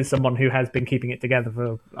like this is someone who has been keeping it together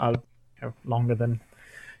for longer than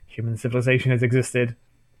human civilization has existed.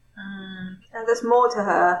 And there's more to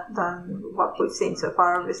her than what we've seen so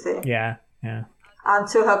far, obviously. Yeah. And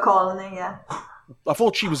to her colony, yeah. I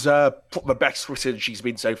thought she was the best written she's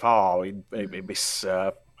been so far in this,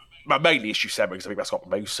 mainly issue 7, because I think that's got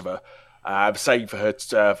most of her. Same for her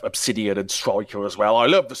Obsidian and Stryker as well. I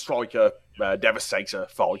love the Stryker Devastator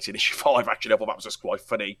fight in issue 5, actually. I thought that was just quite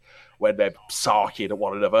funny when they're sarking at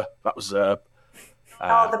one another. That was the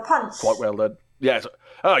punch. Quite well done. Yeah.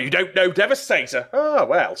 Oh, you don't know Devastator? Oh,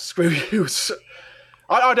 well, screw you.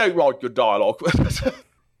 I don't write good dialogue.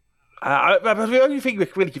 The only thing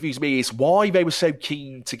that really confused me is why they were so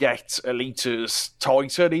keen to get Elita's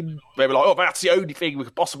Titan in. They were like, oh, that's the only thing we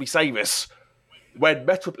could possibly save us. When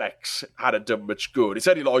Metroplex hadn't done much good. It's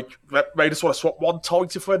only like they just want to swap one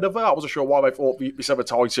Titan for another. I wasn't sure why they thought this other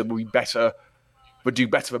Titan would do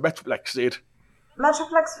better than Metroplex did.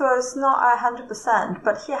 Metroplex was not 100%,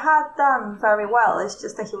 but he had done very well. It's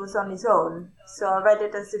just that he was on his own. So I read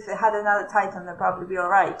it as if they had another Titan, they'd probably be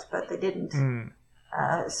alright, but they didn't.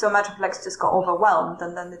 So Metroplex just got overwhelmed,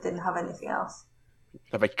 and then they didn't have anything else.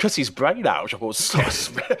 And they cut his brain out, which I thought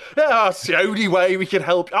that's the only way we can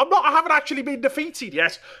help. I haven't actually been defeated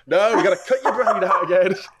yet. No, we've got to cut your brain out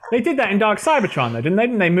again. They did that in Dark Cybertron, though, didn't they?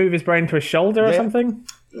 Didn't they move his brain to his shoulder or something?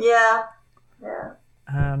 Yeah.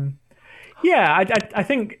 I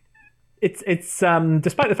think it's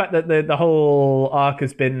despite the fact that the whole arc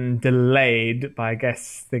has been delayed by, I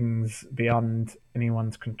guess, things beyond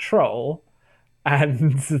anyone's control,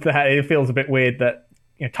 and that it feels a bit weird that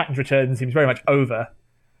Titans Return seems very much over.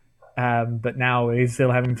 But now he's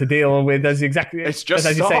still having to deal with as you say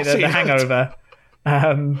the hangover.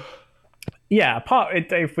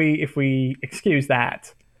 If we excuse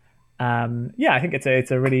that, I think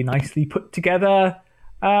it's a really nicely put together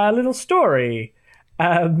little story.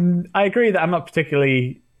 I agree that I'm not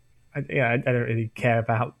particularly, I don't really care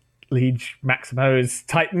about Liege Maximo's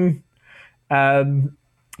Titan. I'd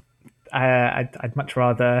much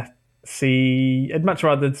rather spend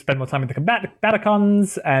more time with the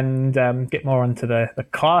Combaticons and get more onto the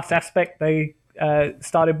class aspect they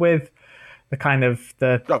started with. But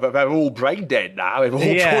they're all brain dead now. They've all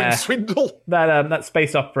joined Swindle. That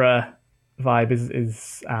space opera vibe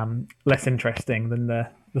is less interesting than the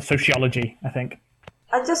sociology, I think.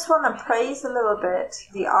 I just want to praise a little bit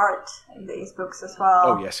the art in these books as well.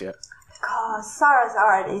 Oh yes, yeah. Because Sarah's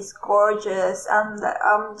art is gorgeous, and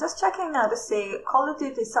just checking now to see, Call of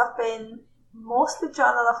Duties have been mostly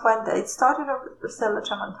Joanna Lafuente. It started off with Priscilla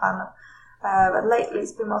Tramontana, but lately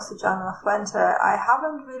it's been mostly Joanna Lafuente. I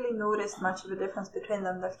haven't really noticed much of a difference between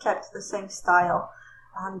them. They've kept the same style,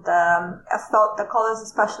 and I thought the colours,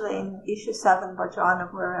 especially in issue 7 by Joanna,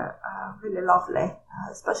 were really lovely,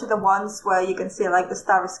 especially the ones where you can see like the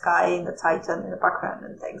starry sky and the Titan in the background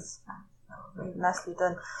and things. Really nicely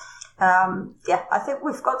done. I think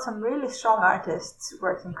we've got some really strong artists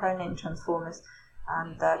working currently in Transformers,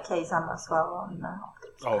 and Kei Zama as well on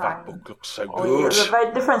Optimus Prime. That book looks so good. It's a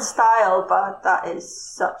very different style, but that is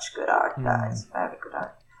such good art. That is very good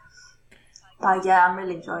art. But I'm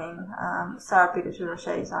really enjoying Sarah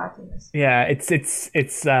Peter-Roche's art in this. Yeah, it's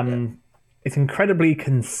incredibly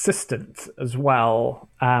consistent as well.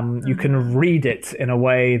 You can read it in a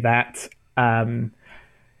way that you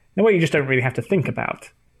just don't really have to think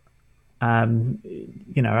about. I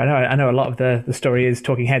know a lot of the story is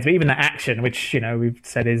talking heads, but even the action, which we've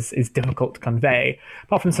said is difficult to convey,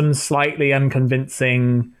 apart from some slightly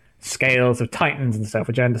unconvincing scales of Titans and stuff,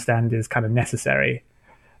 which I understand is kind of necessary.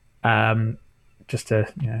 Just to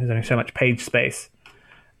there's only so much page space.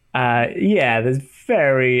 I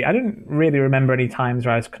didn't really remember any times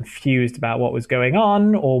where I was confused about what was going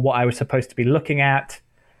on or what I was supposed to be looking at.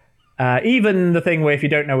 Even the thing where if you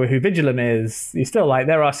don't know who Vigilum is, you're still like,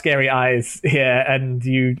 there are scary eyes here, and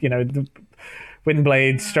the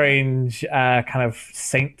Windblade's strange kind of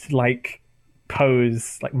saint-like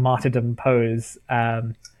pose, like martyrdom pose,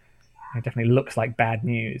 it definitely looks like bad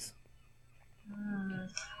news.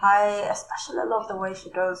 I especially love the way she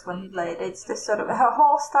draws Windblade. It's this sort of, her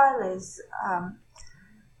whole style is,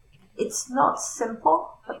 it's not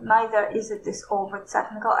simple, but neither is it this over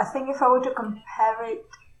technical. I think if I were to compare it,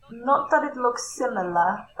 not that it looks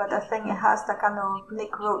similar, but I think it has that kind of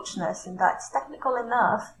Nick Roachness in that it's technical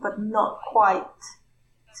enough, but not quite.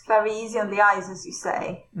 It's very easy on the eyes, as you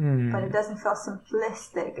say, but it doesn't feel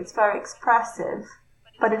simplistic. It's very expressive,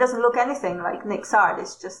 but it doesn't look anything like Nick's art.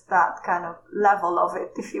 It's just that kind of level of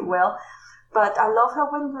it, if you will. But I love her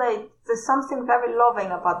Windblade. There's something very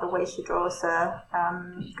loving about the way she draws her,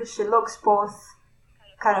 because she looks both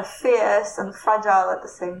kind of fierce and fragile at the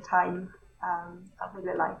same time. I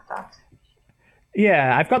really like that.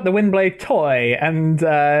 Yeah, I've got the Windblade toy, and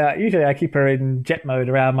usually I keep her in jet mode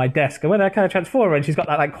around my desk. And when I kind of transform her, and she's got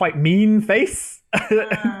that like quite mean face. That's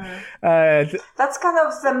kind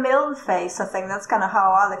of the Milne face, I think. That's kind of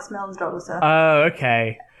how Alex Milne draws her. Oh,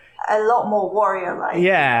 okay. A lot more warrior-like.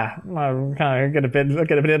 Yeah, I kind of get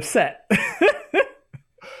a bit upset.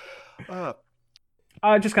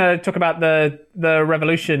 I'm just going to talk about the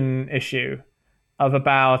Revolution issue of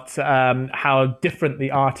about how different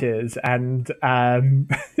the art is, and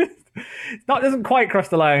doesn't quite cross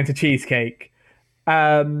the line to cheesecake.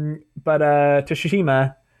 But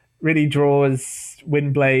Toshishima really draws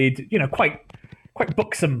Windblade, quite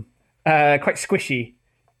buxom, quite squishy,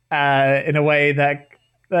 in a way that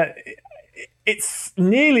it's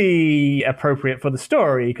nearly appropriate for the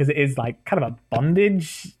story, because it is like kind of a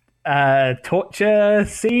bondage, torture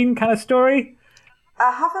scene kind of story.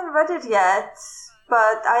 I haven't read it yet,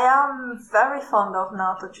 but I am very fond of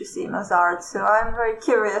Naoto Tsushima's art, so I'm very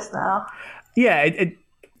curious now. Yeah, it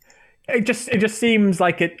just seems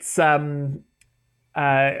like it's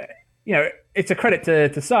it's a credit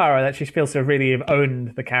to Sarah that she feels to really have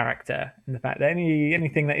owned the character, and the fact that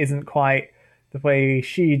anything that isn't quite the way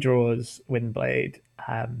she draws Windblade,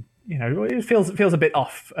 it feels a bit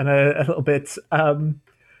off and a little bit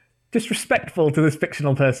disrespectful to this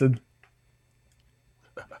fictional person.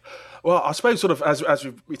 Well, I suppose sort of as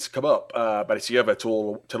it's come up, but it's the other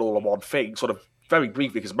till all in one thing, sort of very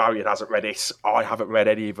briefly, because Marion hasn't read it. I haven't read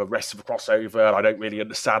any of the rest of the crossover, and I don't really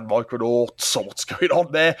understand Micronauts or what's going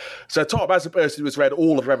on there. So Tom, as a person who has read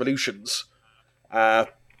all of Revolutions,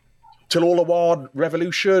 till all in one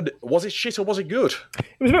Revolution, was it shit or was it good?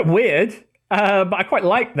 It was a bit weird, but I quite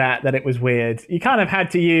liked that it was weird. You kind of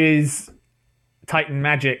had to use Titan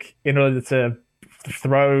magic in order to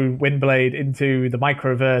throw Windblade into the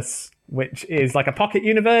Microverse, which is like a pocket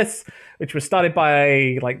universe, which was started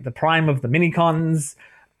by like the prime of the Minicons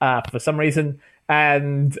for some reason.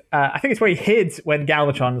 And I think it's where he hid when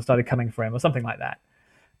Galvatron started coming for him or something like that.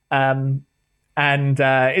 And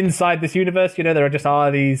inside this universe, there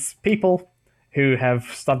are these people who have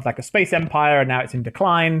started like a space empire, and now it's in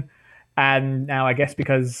decline. And now I guess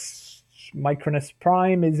because Micronus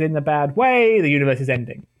Prime is in a bad way, the universe is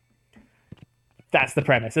ending. That's the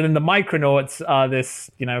premise. And then the Micronauts are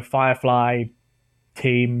this, Firefly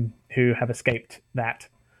team who have escaped that.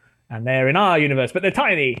 And they're in our universe, but they're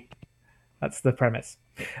tiny. That's the premise.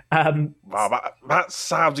 Wow, that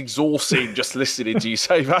sounds exhausting just listening to you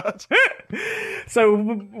say that. So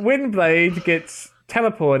Windblade gets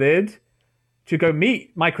teleported to go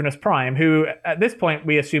meet Micronus Prime, who at this point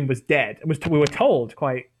we assumed was dead. We were told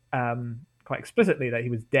quite explicitly that he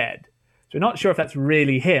was dead. So we're not sure if that's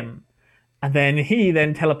really him. And then he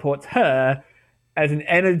teleports her as an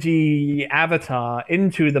energy avatar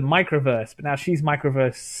into the Microverse. But now she's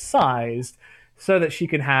Microverse-sized so that she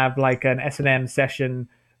can have like an S&M session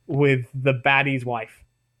with the baddie's wife.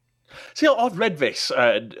 See, I've read this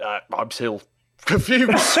and I'm still confused.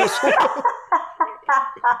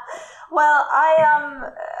 Well, I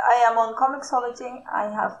am on Comixology. I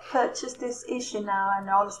have purchased this issue now, and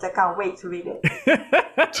honestly, I can't wait to read it.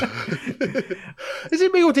 Is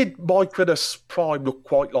it me, or did Micronus Prime look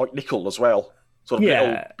quite like Nickel as well? Sort of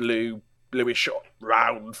little bluish,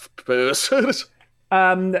 round person.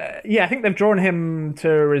 I think they've drawn him to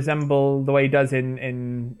resemble the way he does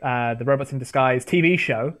in the Robots in Disguise TV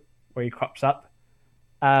show, where he crops up.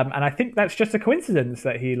 And I think that's just a coincidence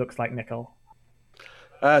that he looks like Nickel.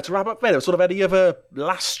 To wrap up then, sort of any other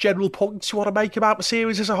last general points you want to make about the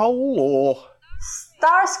series as a whole, or?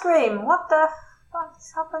 Starscream, what the fuck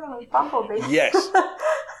is happening with Bumblebee? Yes.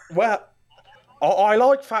 Well, I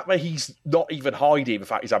like the fact that he's not even hiding the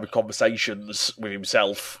fact he's having conversations with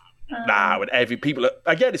himself now, and people,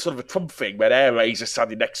 again, it's sort of a Trump thing, where Air Rays are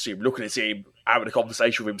standing next to him, looking at him, having a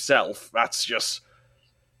conversation with himself. That's just,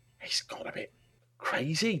 he's gone a bit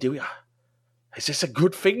crazy, Is this a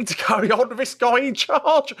good thing to carry on with this guy in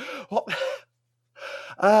charge? What?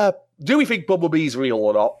 Do we think Bumblebee's real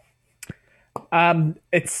or not?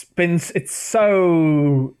 It's been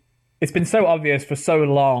so obvious for so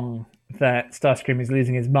long that Starscream is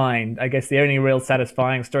losing his mind. I guess the only real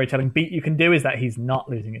satisfying storytelling beat you can do is that he's not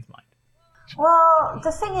losing his mind. Well,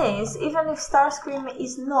 the thing is, even if Starscream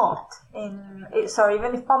is not even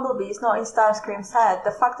if Bumblebee is not in Starscream's head,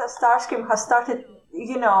 the fact that Starscream has started,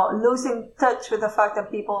 losing touch with the fact that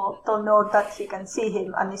people don't know that he can see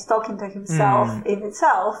him and is talking to himself in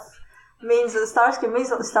itself means that Starscream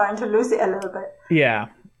is starting to lose it a little bit. Yeah.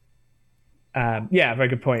 Very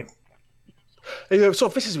good point. So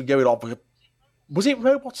this has been going on. Was it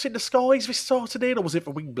Robots in Disguise this started in, or was it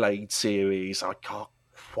the Windblade series? I can't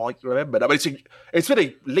quite remember. I mean, it's been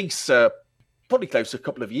at least probably close to a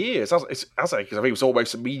couple of years, hasn't it? Because I think it was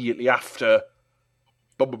almost immediately after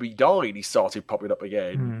Bumblebee died, he started popping up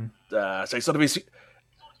again. So it's sort of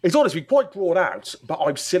it's honestly been quite drawn out, but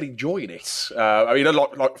I'm still enjoying it. I mean,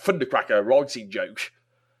 like Thundercracker writing joke,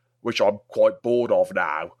 which I'm quite bored of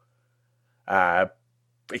now.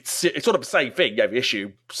 It's sort of the same thing every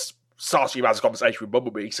issue. Starscream has a conversation with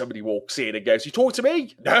Bumblebee, somebody walks in and goes, "You talk to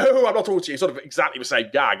me?" "No, I'm not talking to you." It's sort of exactly the same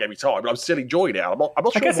gag every time, but I'm still enjoying it. I'm not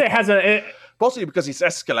sure. I guess it has possibly because it's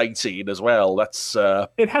escalating as well. That's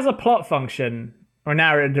it has a plot function or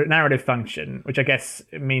narrative function, which I guess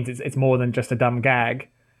means it's more than just a dumb gag.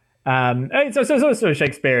 It's also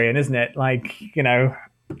Shakespearean, isn't it? Like,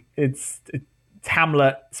 it's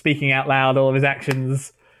Hamlet speaking out loud all of his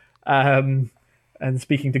actions, and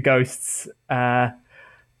speaking to ghosts,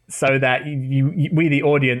 so that we, the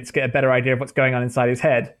audience, get a better idea of what's going on inside his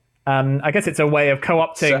head. I guess it's a way of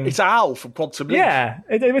co-opting... It's Al from Quantum Leap. Yeah,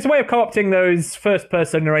 it's a way of co-opting those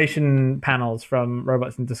first-person narration panels from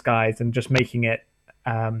Robots in Disguise and just making it,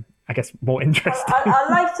 I guess, more interesting. I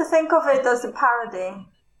like to think of it as a parody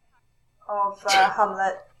of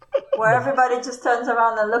Hamlet, where everybody just turns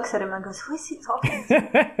around and looks at him and goes, "Who is he talking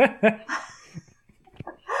to?"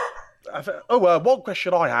 One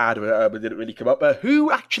question I had didn't really come up.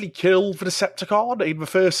 Who actually killed the Decepticon in the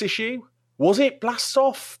first issue? Was it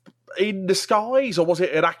Blastoff? in disguise, or was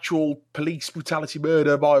it an actual police brutality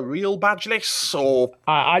murder by real badgeless? Or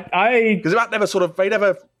because they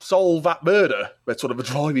never solve that murder. That's sort of the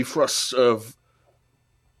driving thrust of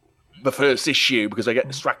the first issue, because they get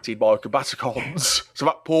distracted by Combaticons. So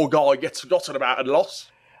that poor guy gets forgotten about and lost.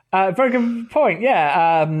 Very good point.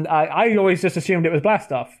 Yeah, I always just assumed it was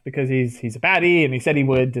Blastoff because he's a baddie and he said he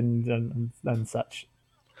would and such.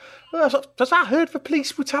 Well, does that hurt the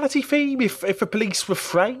police brutality theme if the police were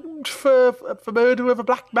framed for murder of a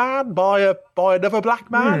black man by another black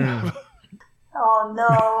man? Oh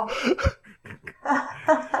no!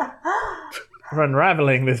 We're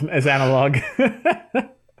unraveling this as analog.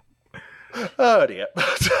 Oh dear.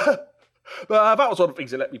 But that was one of the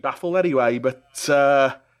things that let me baffle anyway. But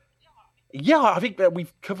yeah, I think that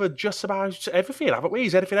we've covered just about everything, haven't we?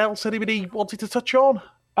 Is there anything else anybody wanted to touch on?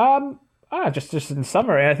 Just in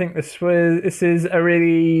summary, I think this is a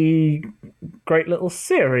really great little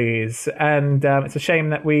series, and it's a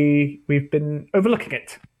shame that we've been overlooking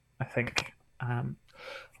it, I think.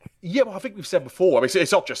 Yeah, well, I think we've said before. I mean,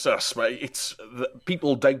 it's not just us, but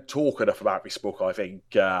people don't talk enough about this book. I think.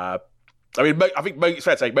 I think it's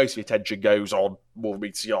fair to say most of the attention goes on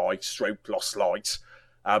Wolverine CI, stroke Lost Light.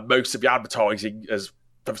 Most of the advertising,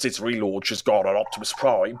 since relaunch, has gone on Optimus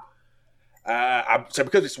Prime. So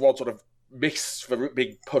because it's one sort of missed the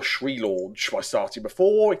big push relaunch by starting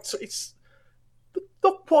before, it's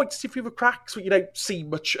not quite slipped through the cracks, but you don't see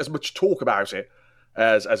as much talk about it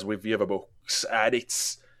as with the other books. And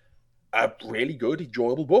it's a really good,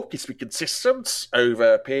 enjoyable book. It's been consistent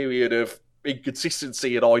over a period of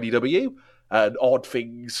inconsistency at IDW and odd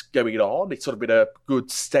things going on. It's sort of been a good,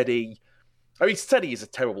 steady... I mean, steady is a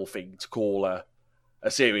terrible thing to call a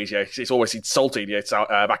series. Yeah, it's always insulting. Yeah, it's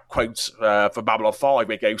that quote from Babylon 5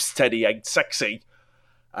 where it goes, steady ain't sexy.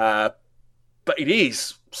 But it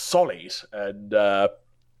is solid and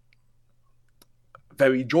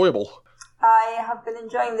very enjoyable. I have been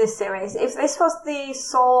enjoying this series. If this was the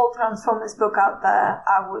sole Transformers book out there,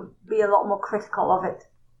 I would be a lot more critical of it.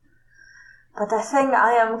 But I think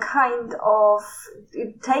I am kind of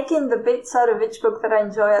taking the bits out of each book that I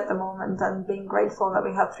enjoy at the moment and being grateful that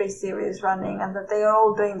we have 3 series running and that they are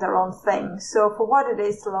all doing their own thing. So for what it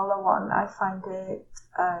is, the Lola one, I find it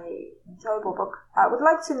an enjoyable book. I would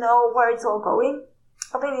like to know where it's all going.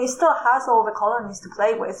 I mean, it still has all the colonies to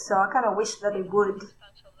play with, so I kind of wish that it would,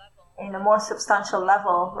 in a more substantial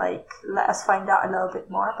level, like, let us find out a little bit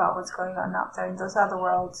more about what's going on out there in those other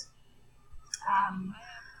worlds.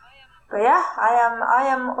 But yeah, I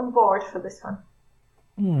am on board for this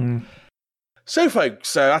one. So,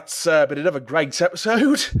 folks, that's been another great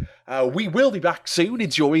episode. We will be back soon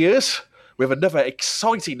into your ears with another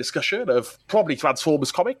exciting discussion of probably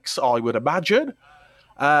Transformers comics, I would imagine.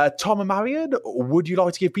 Tom and Marion, would you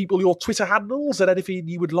like to give people your Twitter handles and anything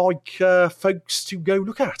you would like folks to go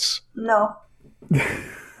look at? No. No,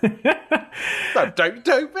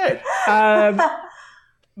 don't, Ben.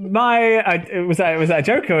 Was that a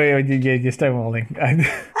joke or you're stonewalling?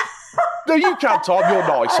 No, you can't, Tom. You're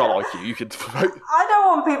nice. I like you. You can promote. I don't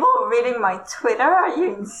want people reading my Twitter. Are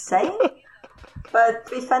you insane? But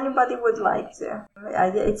if anybody would like to,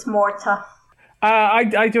 it's Morta.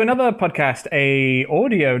 I do another podcast, a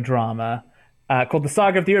audio drama called The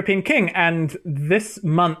Saga of the European King, and this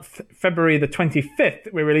month, February the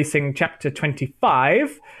 25th, we're releasing chapter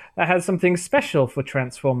 25 that has something special for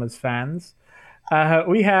Transformers fans.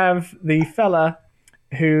 We have the fella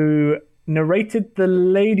who narrated the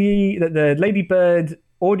Lady Bird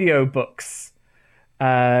audio books,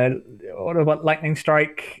 Autobot Lightning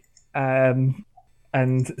Strike,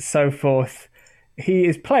 and so forth. He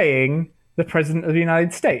is playing the President of the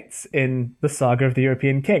United States in the Saga of the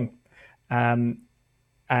European King. Won't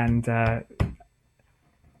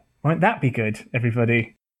that be good,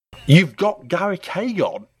 everybody? You've got Garrick Haig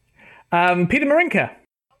on. Peter Marinka.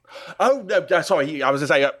 Oh, no, sorry. I was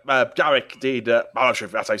going to say, Garrick did, I'm not sure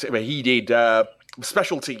if that's how you say it, but he did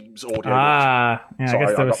Special Teams audio. Yeah, I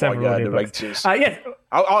guess there were several audio books. Yes.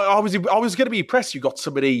 I was going to be impressed you got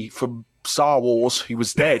somebody from Star Wars who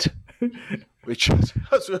was dead, which was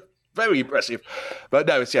very impressive. But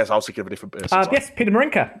no, yes, I was thinking of a different person. Yes, Peter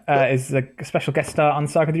Marinka is a special guest star on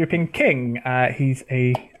Saga of the European King. He's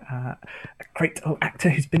a great actor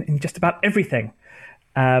who's been in just about everything.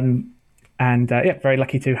 Very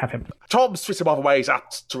lucky to have him. Tom's Twitter, by the way, is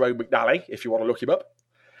at Tyrone McNally, if you want to look him up.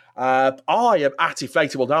 I am at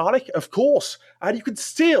Inflatable Dalek, of course, and you can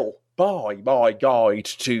still buy my guide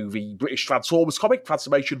to the British Transformers comic,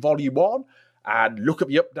 Transformation Volume 1, and look at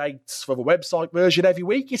the updates for the website version every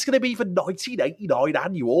week. It's going to be the 1989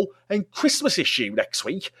 annual and Christmas issue next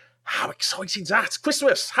week. How exciting is that?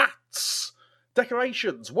 Christmas hats,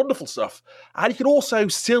 decorations, wonderful stuff. And you can also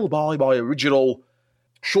still buy my original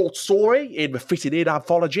short story in the Fitting In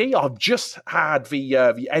anthology. I've just had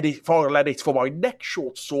the final edit for my next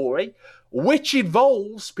short story, which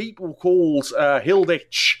involves people called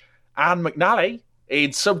Hilditch and McNally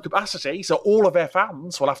in some capacity. So all of their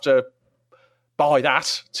fans will have to buy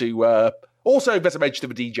that to... also, there's a mention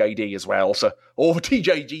of a DJD as well. So all the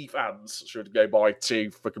DJG fans should go buy it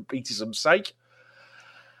too for completism's sake.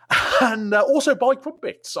 And also buy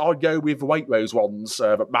Crumpets. I'd go with the Waitrose ones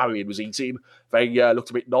that Marion was eating. They looked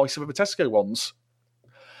a bit nicer than the Tesco ones.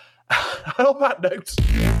 And on that note,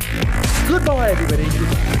 goodbye, everybody.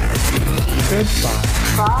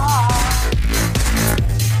 Goodbye. Bye.